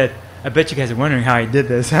around and he said, I bet you guys are wondering how he did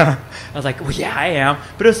this. I was like, well, yeah, I am.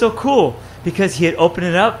 But it was so cool because he had opened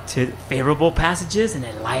it up to favorable passages and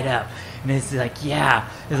it light up. And it's like, yeah.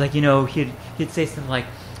 It's like, you know, he'd say something like,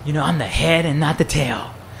 you know, I'm the head and not the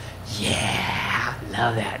tail. Yeah,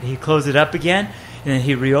 love that. And he'd close it up again, and then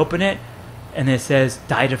he'd reopen it, and it says,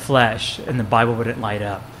 die to flesh, and the Bible wouldn't light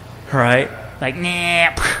up. All right? Like,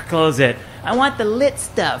 nah, close it. I want the lit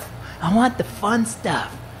stuff. I want the fun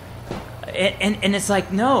stuff. And it's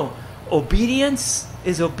like, no. Obedience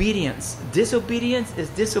is obedience. Disobedience is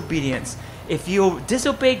disobedience. If you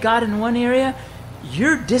disobey God in one area,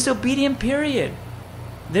 you're disobedient, period.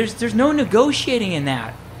 There's no negotiating in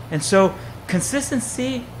that. And so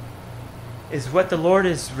consistency is what the Lord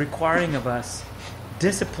is requiring of us.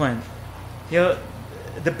 Discipline. You know,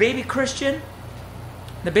 the baby Christian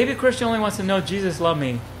only wants to know Jesus loved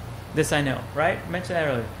me. This I know, right? I mentioned that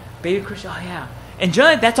earlier. Baby Christian, oh yeah. And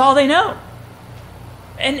generally, that's all they know.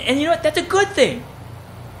 And you know what? That's a good thing.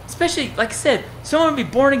 Especially, like I said, someone would be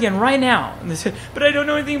born again right now. And they say, but I don't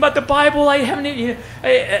know anything about the Bible. I haven't, you know.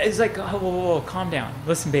 It's like, oh, whoa, calm down.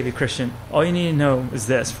 Listen, baby Christian, all you need to know is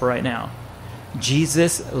this for right now.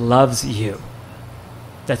 Jesus loves you.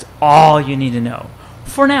 That's all you need to know.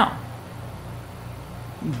 For now.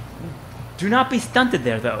 Do not be stunted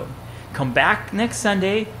there, though. Come back next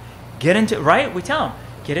Sunday. Get into, right? We tell them.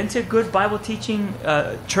 get into a good Bible teaching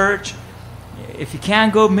church. If you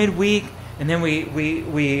can, go midweek, and then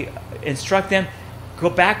we instruct them. Go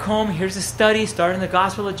back home. Here's a study. Start in the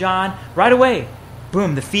Gospel of John. Right away,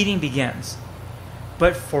 boom, the feeding begins.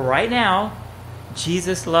 But for right now,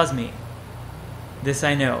 Jesus loves me. This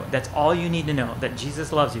I know. That's all you need to know, that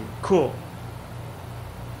Jesus loves you. Cool.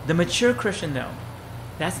 The mature Christian, though,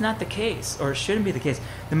 that's not the case, or it shouldn't be the case.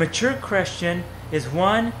 The mature Christian is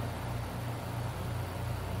one,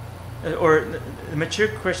 or the mature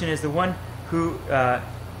Christian is the one who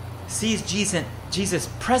sees Jesus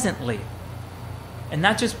presently. And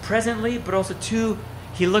not just presently, but also too,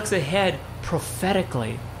 he looks ahead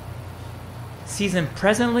prophetically. Sees him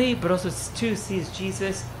presently, but also too sees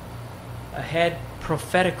Jesus ahead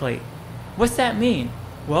prophetically. What's that mean?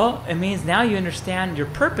 Well, it means now you understand your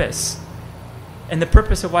purpose and the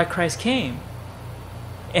purpose of why Christ came.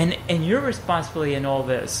 And your responsibility in all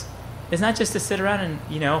this is not just to sit around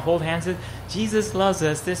and, hold hands with Jesus loves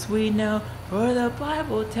us, this we know, for the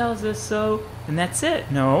Bible tells us so, and that's it.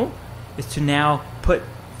 No, it's to now put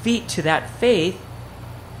feet to that faith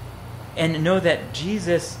and know that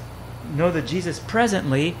Jesus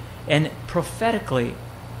presently and prophetically.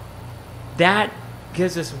 That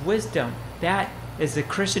gives us wisdom. That is a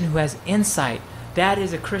Christian who has insight. That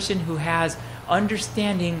is a Christian who has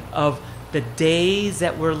understanding of the days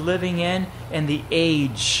that we're living in and the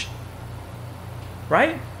age.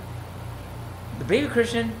 Right? The baby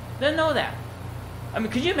Christian doesn't know that. I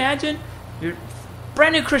mean, could you imagine? You're a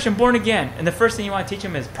brand new Christian, born again, and the first thing you want to teach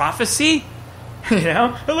him is prophecy?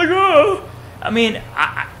 I'm like, oh! I mean,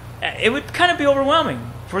 it would kind of be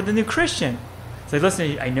overwhelming for the new Christian. It's like,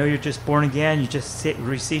 listen, I know you're just born again, you just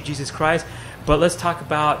received Jesus Christ, but let's talk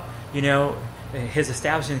about, his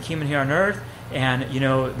establishing the kingdom here on earth, and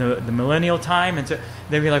the millennial time, and so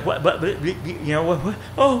they'd be like, what? But what?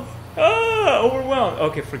 Oh, overwhelmed.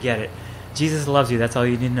 Okay, forget it. Jesus loves you. That's all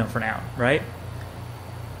you need to know for now, right?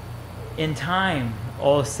 In time,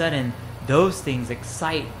 all of a sudden, those things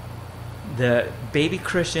excite the baby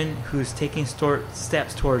Christian who's taking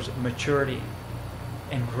steps towards maturity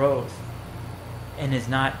and growth, and is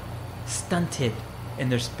not stunted in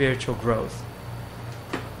their spiritual growth.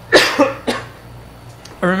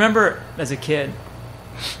 I remember as a kid,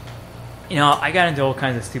 I got into all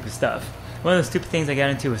kinds of stupid stuff. One of the stupid things I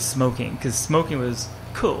got into was smoking, because smoking was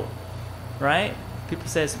cool, right? People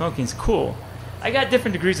said smoking's cool. I got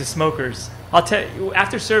different degrees of smokers. I'll tell you,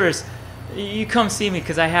 after service, you come see me,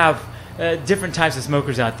 because I have different types of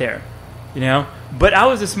smokers out there, But I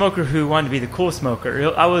was a smoker who wanted to be the cool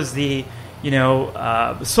smoker. I was the,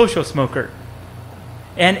 social smoker.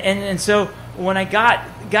 And so when I got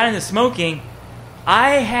into smoking,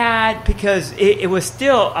 I had, because I was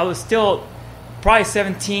still probably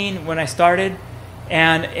 17 when I started,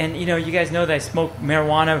 and you guys know that I smoked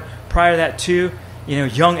marijuana prior to that too,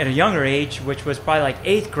 at a younger age, which was probably like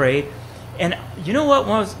 8th grade. And you know what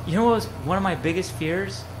was one of my biggest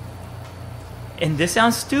fears? And this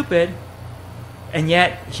sounds stupid, and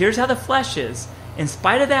yet here's how the flesh is. In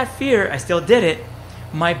spite of that fear, I still did it.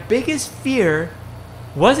 My biggest fear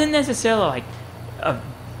wasn't necessarily like,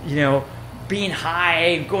 being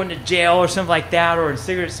high, going to jail or something like that, or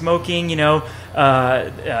cigarette smoking,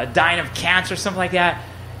 dying of cancer or something like that.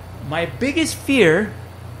 My biggest fear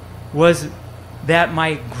was that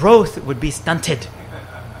my growth would be stunted.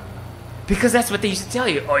 Because that's what they used to tell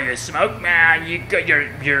you. Oh, you smoke, man, you got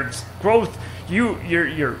your growth,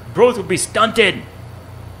 your growth will be stunted.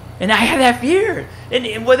 And I had that fear.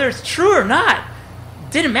 And whether it's true or not,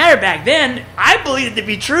 didn't matter back then. I believed it to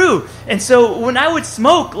be true. And so when I would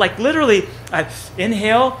smoke, like literally, I'd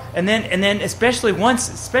inhale, and then especially with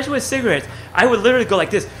cigarettes, I would literally go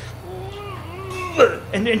like this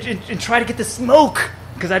and try to get the smoke,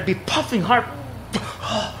 because I'd be puffing hard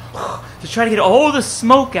to try to get all the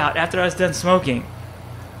smoke out after I was done smoking.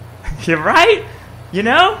 You're right?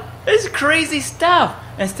 It's crazy stuff.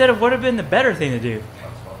 Instead of what would have been the better thing to do?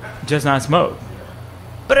 Just not smoke.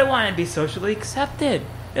 But I wanted to be socially accepted.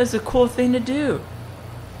 It was a cool thing to do.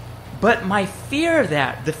 But my fear of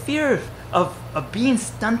that, the fear of being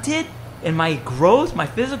stunted in my growth, my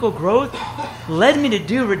physical growth, led me to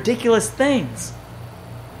do ridiculous things.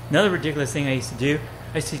 Another ridiculous thing I used to do,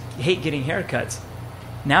 I used to hate getting haircuts.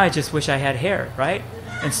 Now I just wish I had hair, right?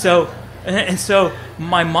 And so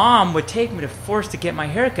my mom would take me to force to get my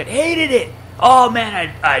haircut. Hated it. Oh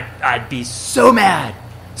man, I'd be so mad.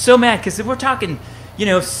 So mad, because if we're talking,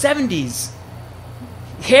 70s,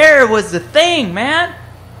 hair was the thing, man.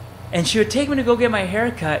 And she would take me to go get my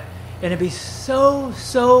hair cut, and I'd be so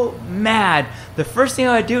mad. The first thing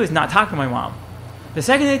I would do is not talk to my mom. The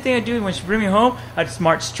second thing I'd do when she bring me home, I'd just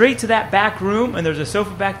march straight to that back room, and there's a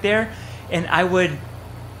sofa back there, and I would,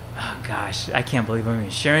 oh gosh, I can't believe I'm even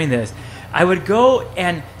sharing this. I would go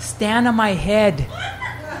and stand on my head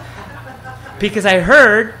because I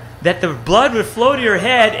heard that the blood would flow to your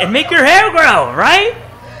head and make your hair grow, right?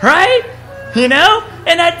 Right? You know?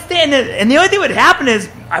 And I'd stand, and the only thing that would happen is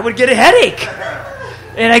I would get a headache.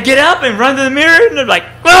 And I'd get up and run to the mirror, and they're like,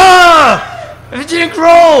 oh, it didn't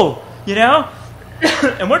grow, you know?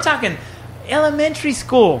 And we're talking elementary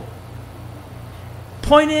school.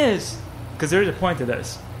 Point is, because there's a point to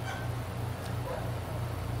this,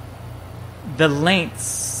 the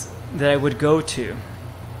lengths that I would go to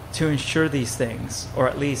ensure these things, or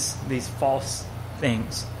at least these false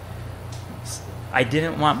things. I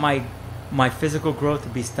didn't want my physical growth to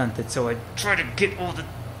be stunted, so I'd try to get all the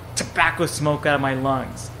tobacco smoke out of my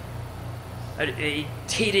lungs. I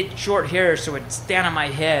hated short hair, so I'd stand on my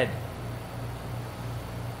head.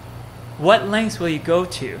 What lengths will you go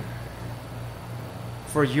to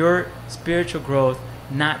for your spiritual growth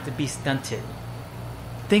not to be stunted?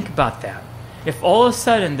 Think about that. If all of a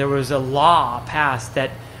sudden there was a law passed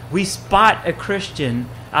that we spot a Christian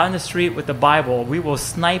out in the street with the Bible, we will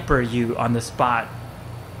sniper you on the spot,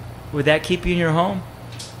 would that keep you in your home?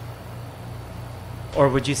 Or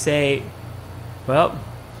would you say, well,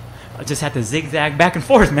 I just have to zigzag back and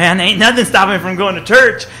forth, man. Ain't nothing stopping me from going to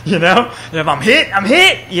church, you know? And if I'm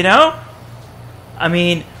hit, you know? I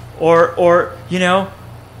mean, or you know,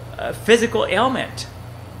 physical ailment.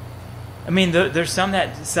 I mean, there's some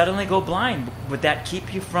that suddenly go blind. Would that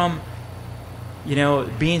keep you from, you know,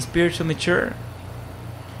 being spiritually mature?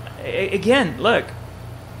 Again, look,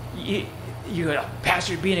 you go,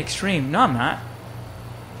 Pastor, you're being extreme. No, I'm not.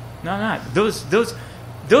 No, I'm not.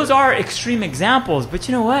 Those are extreme examples, but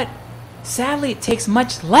you know what? Sadly, it takes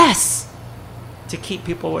much less to keep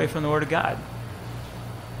people away from the Word of God.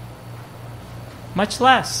 Much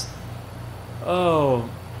less. Oh,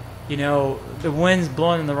 you know, the wind's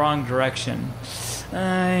blowing in the wrong direction.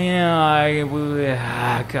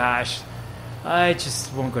 Gosh, I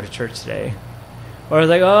just won't go to church today. Or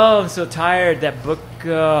like, oh, I'm so tired. That book,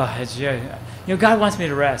 you know, God wants me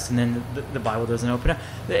to rest, and then the Bible doesn't open up.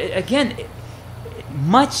 Again,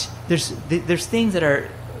 there's things that are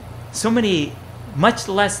so many, much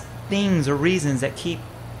less things or reasons that keep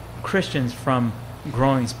Christians from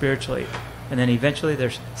growing spiritually. And then eventually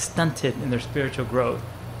they're stunted in their spiritual growth.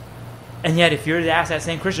 And yet if you're to ask that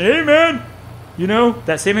same Christian, hey man, you know,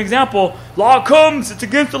 that same example, law comes, it's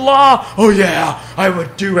against the law. Oh yeah, I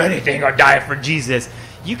would do anything or die for Jesus.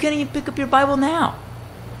 You can't even pick up your Bible now.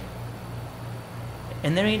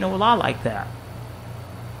 And there ain't no law like that.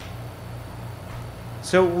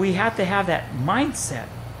 So we have to have that mindset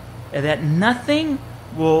that nothing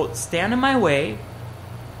will stand in my way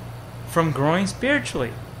from growing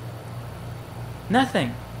spiritually.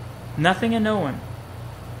 Nothing. Nothing and no one.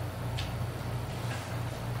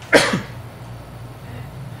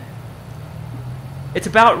 It's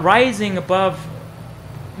about rising above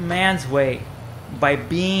man's way by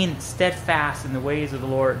being steadfast in the ways of the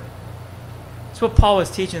Lord. That's what Paul was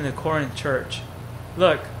teaching the Corinth church.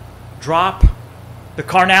 Look, drop the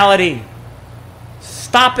carnality.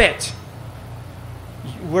 Stop it.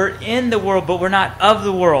 We're in the world, but we're not of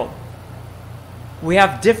the world. We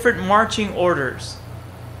have different marching orders.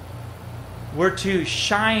 We're to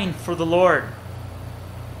shine for the Lord.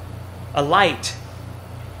 A light.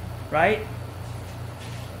 Right?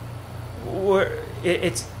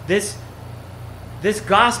 It's this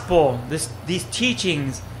gospel, these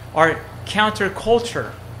teachings are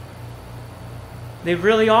counterculture. They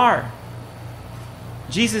really are.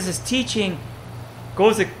 Jesus' teaching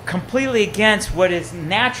goes completely against what is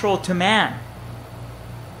natural to man.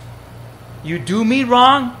 You do me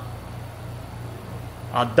wrong,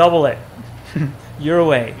 I'll double it your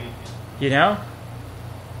way. You know?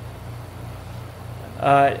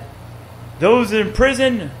 Those in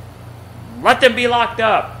prison, let them be locked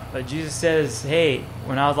up. But Jesus says, hey,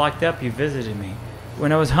 when I was locked up, you visited me.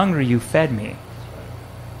 When I was hungry, you fed me.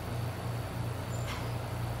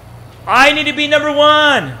 I need to be number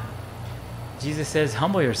one. Jesus says,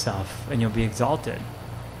 humble yourself and you'll be exalted.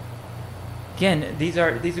 Again, these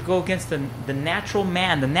go against the natural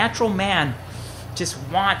man. The natural man just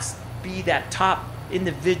wants to be that top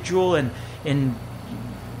individual and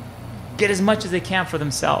get as much as they can for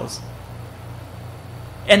themselves.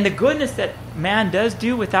 And the goodness that man does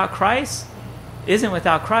do without Christ isn't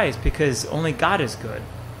without Christ, because only God is good.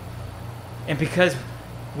 And because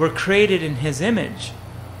we're created in His image,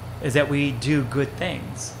 is that we do good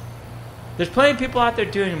things. There's plenty of people out there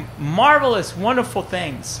doing marvelous, wonderful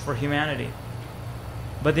things for humanity.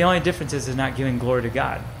 but the only difference is they're not giving glory to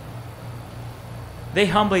God. They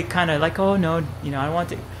humbly kind of like, oh no, I don't want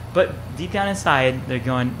to. But deep down inside, they're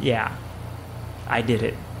going, yeah, I did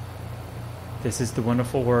it. This is the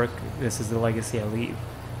wonderful work. This is the legacy I leave.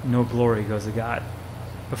 No glory goes to God.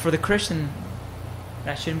 But for the Christian,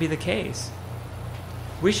 that shouldn't be the case.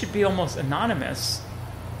 We should be almost anonymous.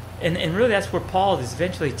 And really that's where Paul is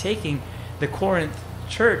eventually taking the Corinth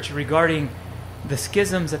church regarding the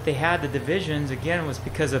schisms that they had, the divisions. Again, was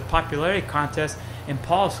because of popularity contests. And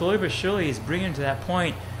Paul, slowly but surely, is bringing to that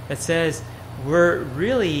point that says we're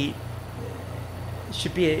really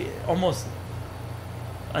should be almost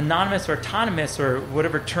anonymous or autonomous or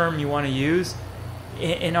whatever term you want to use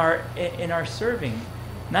in our serving.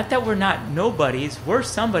 Not that we're not nobodies, we're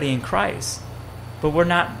somebody in Christ, but we're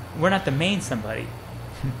not the main somebody.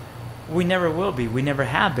 We never will be. We never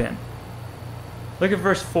have been. Look at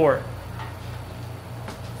verse 4.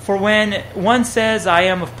 For when one says, I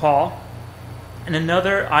am of Paul, and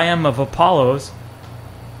another, I am of Apollos,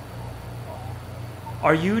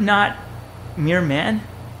 are you not mere men?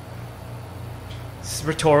 This is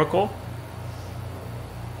rhetorical.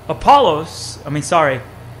 What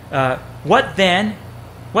then?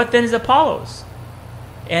 What then is Apollos?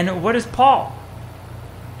 And what is Paul?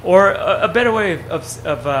 Or a better way of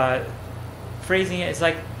phrasing it is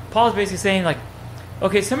like, Paul's basically saying like,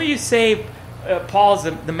 okay, some of you say Paul's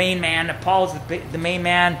the main man, Paul's the main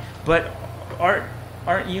man, but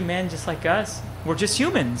aren't you men just like us? We're just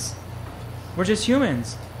humans. We're just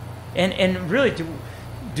humans. And really,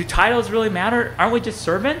 do titles really matter? Aren't we just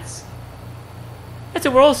servants? That's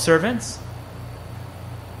it, we're all servants.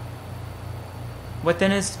 What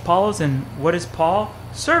then is Apollos and what is Paul?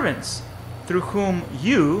 Servants, through whom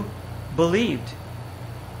you believed,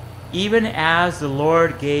 even as the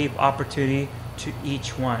Lord gave opportunity to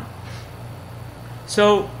each one.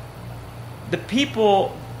 So the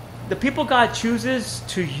people God chooses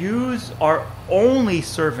to use are only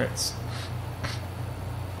servants.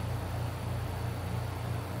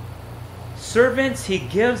 Servants he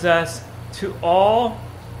gives us to all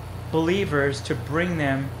believers to bring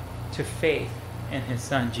them to faith in his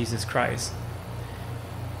Son, Jesus Christ.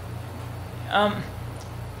 In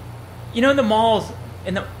the malls,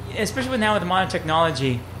 especially now with the modern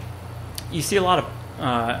technology, you see a lot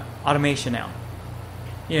of automation now.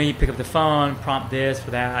 You pick up the phone, prompt this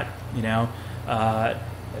for that.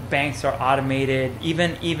 Banks are automated.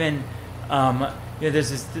 Even there's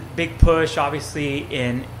this big push, obviously,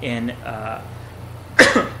 in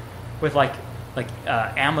with like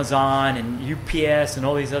Amazon and UPS and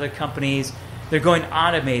all these other companies. They're going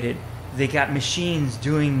automated. They got machines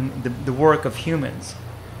doing the work of humans.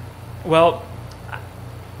 Well,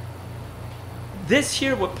 this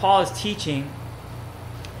here, what Paul is teaching,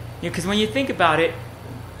 because when you think about it,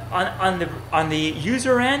 on the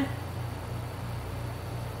user end,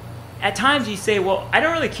 at times you say, well, I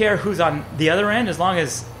don't really care who's on the other end as long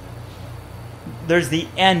as there's the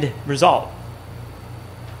end result.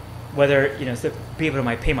 Whether so people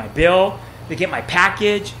might pay my bill, they get my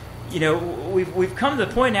package. We've come to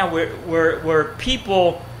the point now where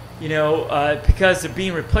people, because they're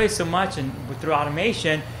being replaced so much and through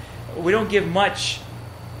automation, we don't give much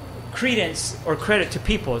credence or credit to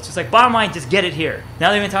people. It's just like, bottom line, just get it here.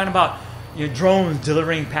 Now they've been talking about drones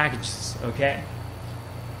delivering packages, okay?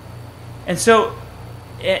 And so,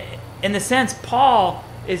 in the sense, Paul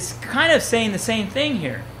is kind of saying the same thing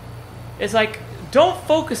here. It's like, don't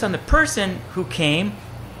focus on the person who came.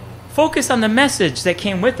 Focus on the message that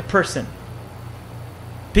came with the person.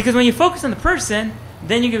 Because when you focus on the person,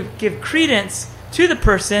 then you give credence to the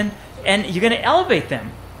person and you're going to elevate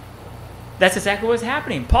them. That's exactly what's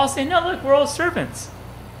happening. Paul's saying, no, look, we're all servants.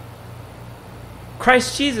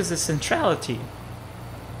 Christ Jesus is centrality.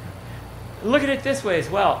 Look at it this way as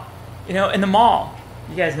well. In the mall,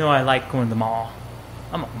 you guys know I like going to the mall.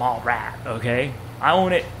 I'm a mall rat, okay? I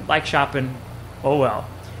own it, like shopping, oh well.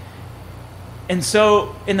 And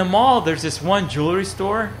so in the mall, there's this one jewelry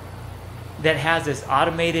store that has this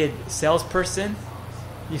automated salesperson.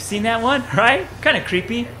 You've seen that one, right? Kind of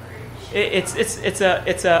creepy. It's a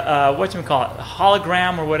whatchamacallit, a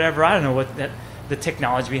hologram or whatever. I don't know what the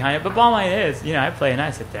technology behind it, but bottom line is, I play and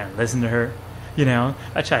I sit there and listen to her.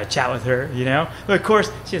 I try to chat with her. But of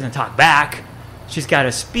course she doesn't talk back. She's got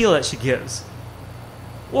a spiel that she gives.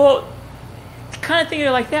 Well, kind of think of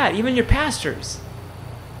it like that. Even your pastors.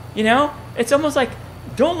 It's almost like,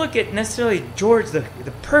 don't look at necessarily George the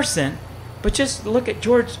person, but just look at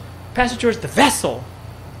Pastor George the vessel.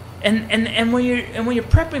 And when you're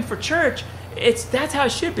prepping for church, that's how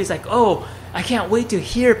it should be. It's like, oh, I can't wait to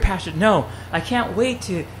hear Pastor. No, I can't wait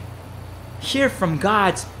to hear from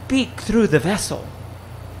God speak through the vessel.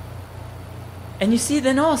 And you see,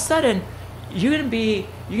 then all of a sudden, you're gonna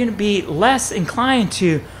be less inclined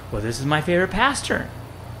to, well, this is my favorite pastor.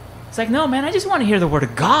 It's like, no, man, I just want to hear the Word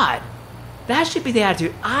of God. That should be the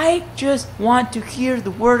attitude. I just want to hear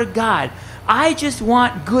the Word of God. I just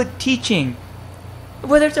want good teaching.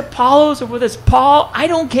 Whether it's Apollos or whether it's Paul, I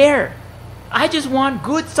don't care. I just want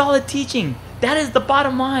good, solid teaching. That is the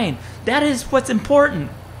bottom line. That is what's important.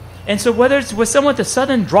 And so whether it's with someone with a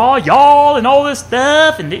southern drawl, y'all, and all this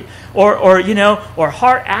stuff, and or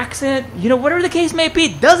heart accent, whatever the case may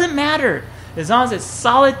be, doesn't matter as long as it's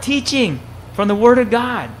solid teaching from the Word of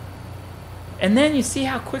God. And then you see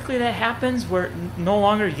how quickly that happens, where no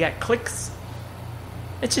longer you got clicks.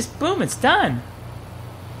 It's just boom, it's done.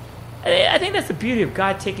 I think that's the beauty of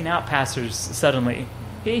God taking out pastors suddenly.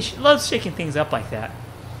 He loves shaking things up like that,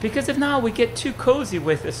 because if not, we get too cozy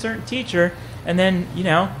with a certain teacher, and then you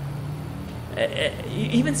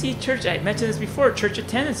even see church. I mentioned this before. Church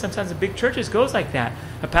attendance sometimes in big churches goes like that.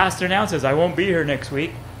 A pastor announces, "I won't be here next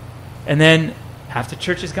week," and then half the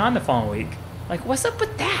church is gone the following week. Like, what's up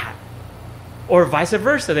with that? Or vice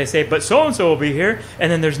versa. They say, "But so and so will be here,"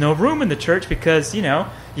 and then there's no room in the church because you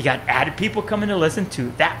got added people coming to listen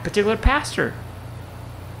to that particular pastor.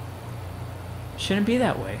 Shouldn't be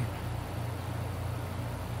that way.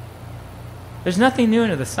 There's nothing new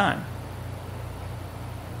under the sun.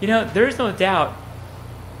 There is no doubt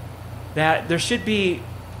that there should be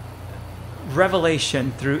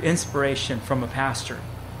revelation through inspiration from a pastor.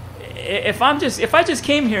 If I just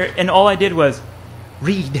came here and all I did was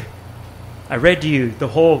read, I read to you the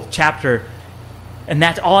whole chapter, and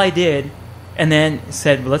that's all I did, and then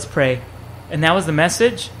said, well, let's pray, and that was the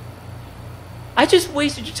message, I just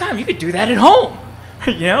wasted your time. You could do that at home.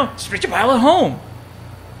 Just read your Bible at home.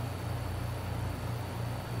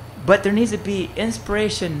 But there needs to be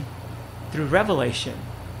inspiration through revelation.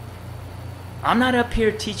 I'm not up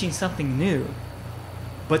here teaching something new,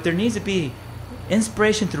 but there needs to be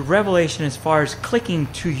inspiration through revelation as far as clicking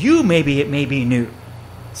to you. Maybe it may be new.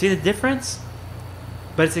 See the difference?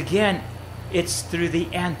 But it's through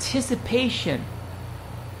the anticipation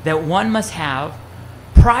that one must have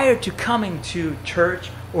prior to coming to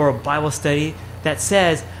church or a Bible study that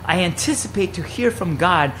says, I anticipate to hear from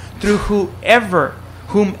God through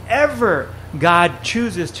whomever God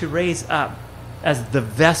chooses to raise up as the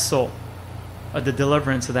vessel of the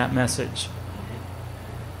deliverance of that message.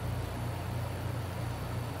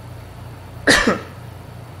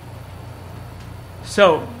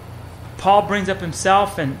 So, Paul brings up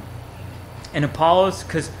himself and Apollos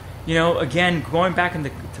because, again, going back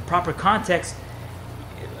into proper context,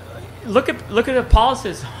 look at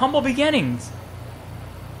Apollos' humble beginnings.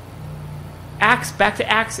 Back to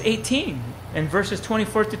Acts 18 and verses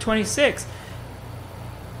 24 to 26.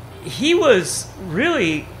 He was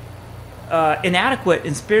really inadequate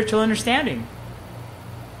in spiritual understanding.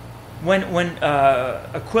 When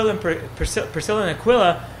Priscilla and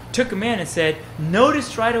Aquila took him in and said,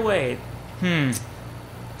 noticed right away,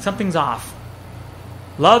 something's off.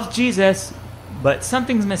 Loves Jesus, but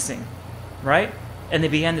something's missing, right? And they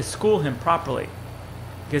began to school him properly.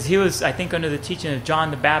 Because he was, I think, under the teaching of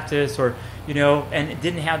John the Baptist, and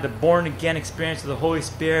didn't have the born-again experience of the Holy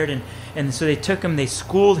Spirit. And so they took him, they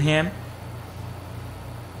schooled him.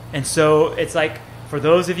 And so it's like, for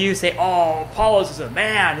those of you who say, oh, Apollos is a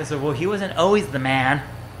man. They said, well, he wasn't always the man,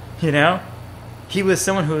 He was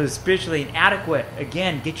someone who was spiritually inadequate.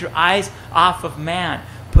 Again, get your eyes off of man.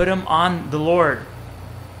 Put them on the Lord.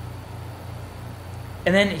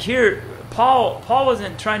 And then here, Paul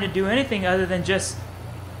wasn't trying to do anything other than just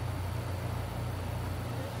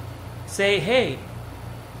say, hey,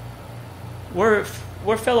 we're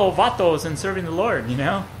fellow vatos in serving the Lord,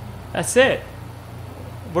 That's it.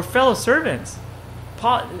 We're fellow servants.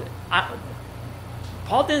 Paul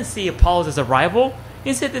didn't see Apollos as a rival.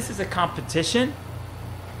 He said this is a competition.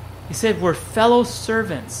 He said we're fellow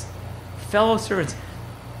servants. Fellow servants.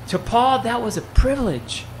 To Paul, that was a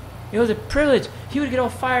privilege. It was a privilege. He would get all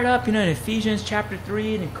fired up, in Ephesians chapter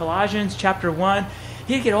 3 and in Colossians chapter 1.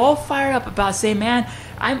 He'd get all fired up about saying, man,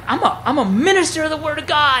 I'm a minister of the Word of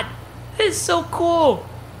God. This is so cool.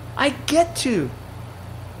 I get to.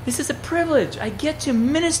 This is a privilege. I get to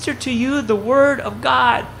minister to you the Word of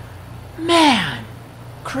God. Man,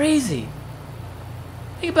 crazy.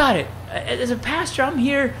 Think about it. As a pastor, I'm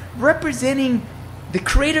here representing the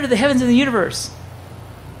Creator of the heavens and the universe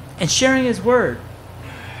and sharing His Word.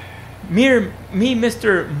 Me,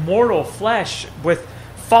 Mr. Mortal Flesh, with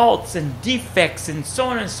faults and defects and so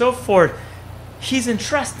on and so forth, He's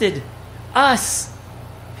entrusted us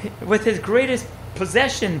with His greatest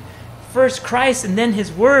possession, first Christ and then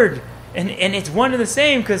His Word. And it's one and the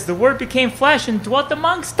same, because the Word became flesh and dwelt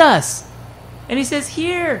amongst us. And he says,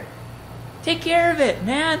 here, take care of it,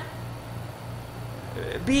 man.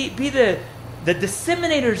 Be the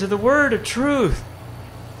disseminators of the word of truth.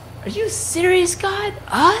 Are you serious, God?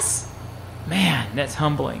 Us? Man, that's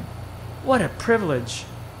humbling. What a privilege.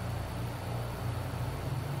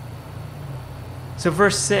 So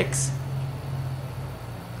verse 6.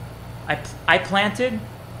 I planted,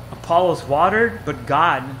 Apollos watered, but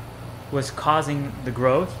God was causing the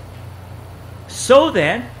growth. So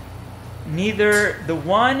then, neither the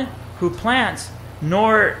one who plants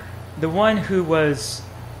nor the one who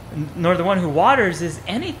waters is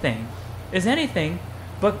anything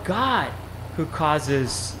but God who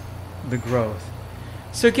causes the growth.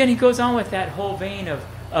 So again, he goes on with that whole vein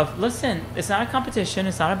of listen, it's not a competition,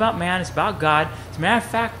 it's not about man, it's about God. As a matter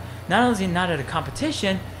of fact, not only is he not at a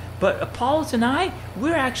competition, but Apollos and I,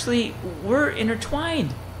 we're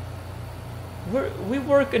intertwined. We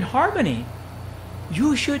work in harmony.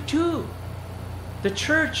 You should too. The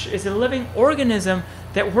church is a living organism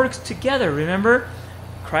that works together. Remember,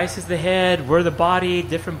 Christ is the head, we're the body,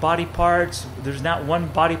 different body parts. There's not one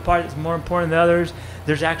body part that's more important than others.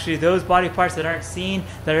 There's actually those body parts that aren't seen,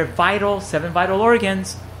 that are vital, 7 vital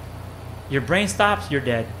organs. Your brain stops, you're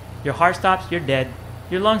dead. Your heart stops, you're dead.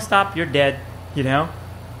 Your lungs stop, you're dead.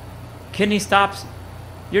 Kidney stops,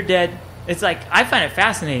 you're dead. It's like, I find it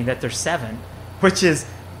fascinating that there's 7, which is,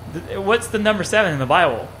 what's the number 7 in the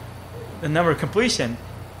Bible? The number of completion.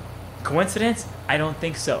 Coincidence? I don't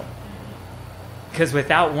think so. Because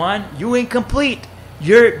without one, you ain't complete.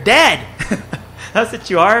 You're dead. That's what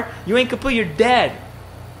you are. You ain't complete, you're dead.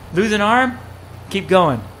 Lose an arm? Keep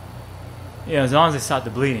going. As long as they stop the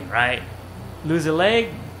bleeding, right? Lose a leg?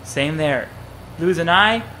 Same there. Lose an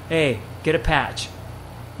eye? Hey, get a patch.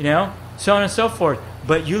 So on and so forth.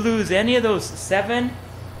 But you lose any of those 7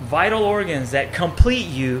 vital organs that complete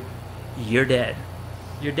you, you're dead.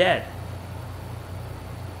 You're dead.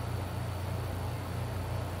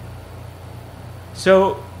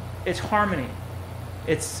 So it's harmony.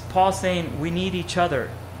 It's Paul saying we need each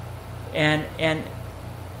other. And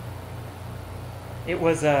it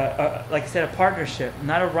was like I said, a partnership,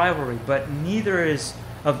 not a rivalry, but neither is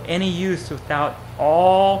of any use without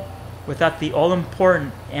the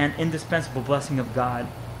all-important and indispensable blessing of God.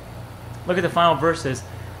 Look at the final verses.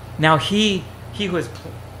 Now he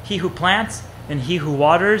who plants and he who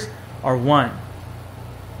waters are one,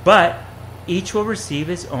 but each will receive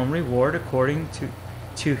his own reward according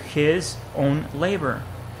to his own labor.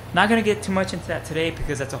 Not going to get too much into that today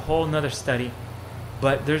because that's a whole nother study.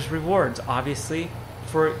 But there's rewards, obviously,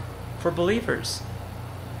 for believers.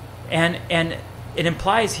 And it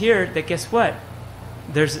implies here that, guess what?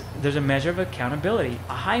 There's a measure of accountability,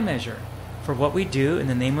 a high measure, for what we do in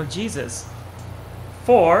the name of Jesus.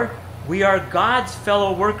 For we are God's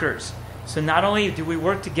fellow workers. So not only do we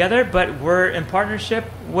work together, but we're in partnership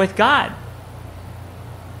with God.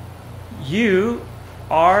 You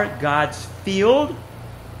are God's field,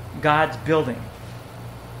 God's building.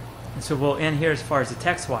 And so we'll end here as far as the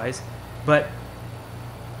text-wise. But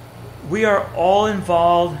we are all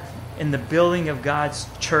involved in the building of God's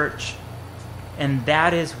church. And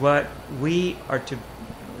that is what we are to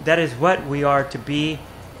be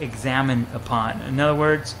examined upon. In other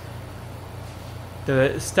words,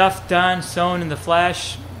 the stuff done, sown in the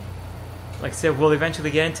flesh, like I said, we'll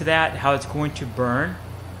eventually get into that, how it's going to burn,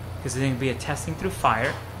 because there's going to be a testing through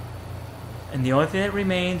fire. And the only thing that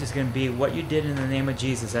remains is going to be what you did in the name of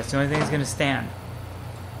Jesus. That's the only thing that's going to stand.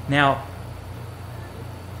 Now,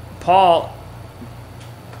 Paul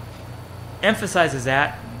emphasizes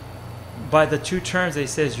that by the 2 terms that he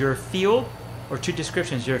says, you're a field, or 2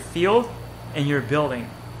 descriptions, you're a field and you're a building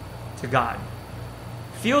to God.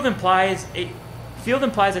 Field implies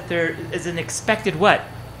that there is an expected what?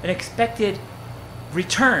 An expected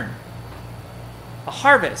return. A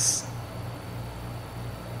harvest.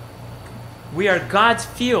 We are God's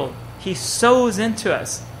field. He sows into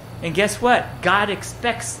us. And guess what? God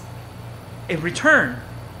expects a return.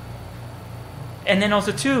 And then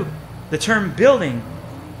also, too, the term building.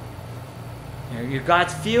 You're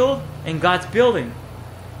God's field and God's building.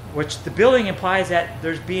 Which the building implies that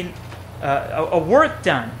there's been a work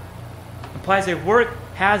done. Implies that work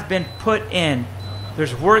has been put in.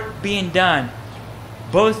 There's work being done.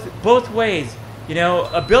 Both ways.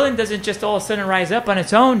 A building doesn't just all of a sudden rise up on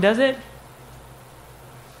its own, does it?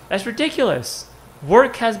 That's ridiculous.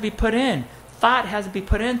 Work has to be put in. Thought has to be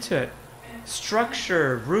put into it.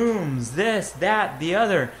 Structure, rooms, this, that, the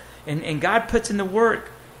other. And God puts in the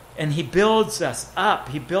work. And He builds us up.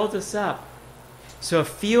 He builds us up. So a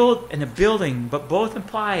field and a building, but both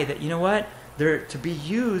imply that, you know what? They're to be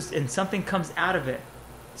used and something comes out of it.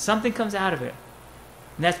 Something comes out of it.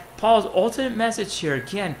 And that's Paul's ultimate message here.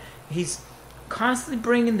 Again, he's constantly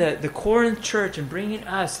bringing the Corinth church and bringing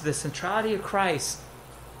us to the centrality of Christ.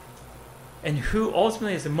 And who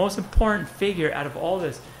ultimately is the most important figure out of all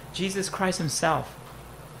this? Jesus Christ himself.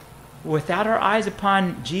 Without our eyes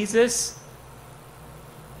upon Jesus,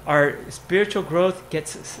 our spiritual growth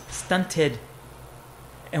gets stunted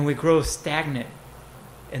and we grow stagnant.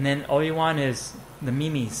 And then all you want is the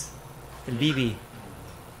mimis, the bibi,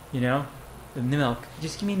 the milk.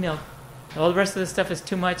 Just give me milk. All the rest of the stuff is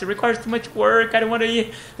too much. It requires too much work. I don't want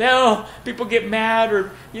to. People get mad,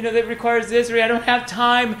 or that requires this, or I don't have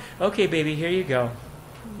time. Okay, baby, here you go.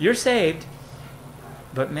 You're saved,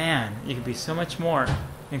 but man, you can be so much more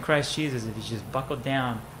in Christ Jesus if you just buckle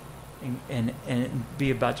down and be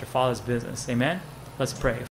about your Father's business. Amen. Let's pray.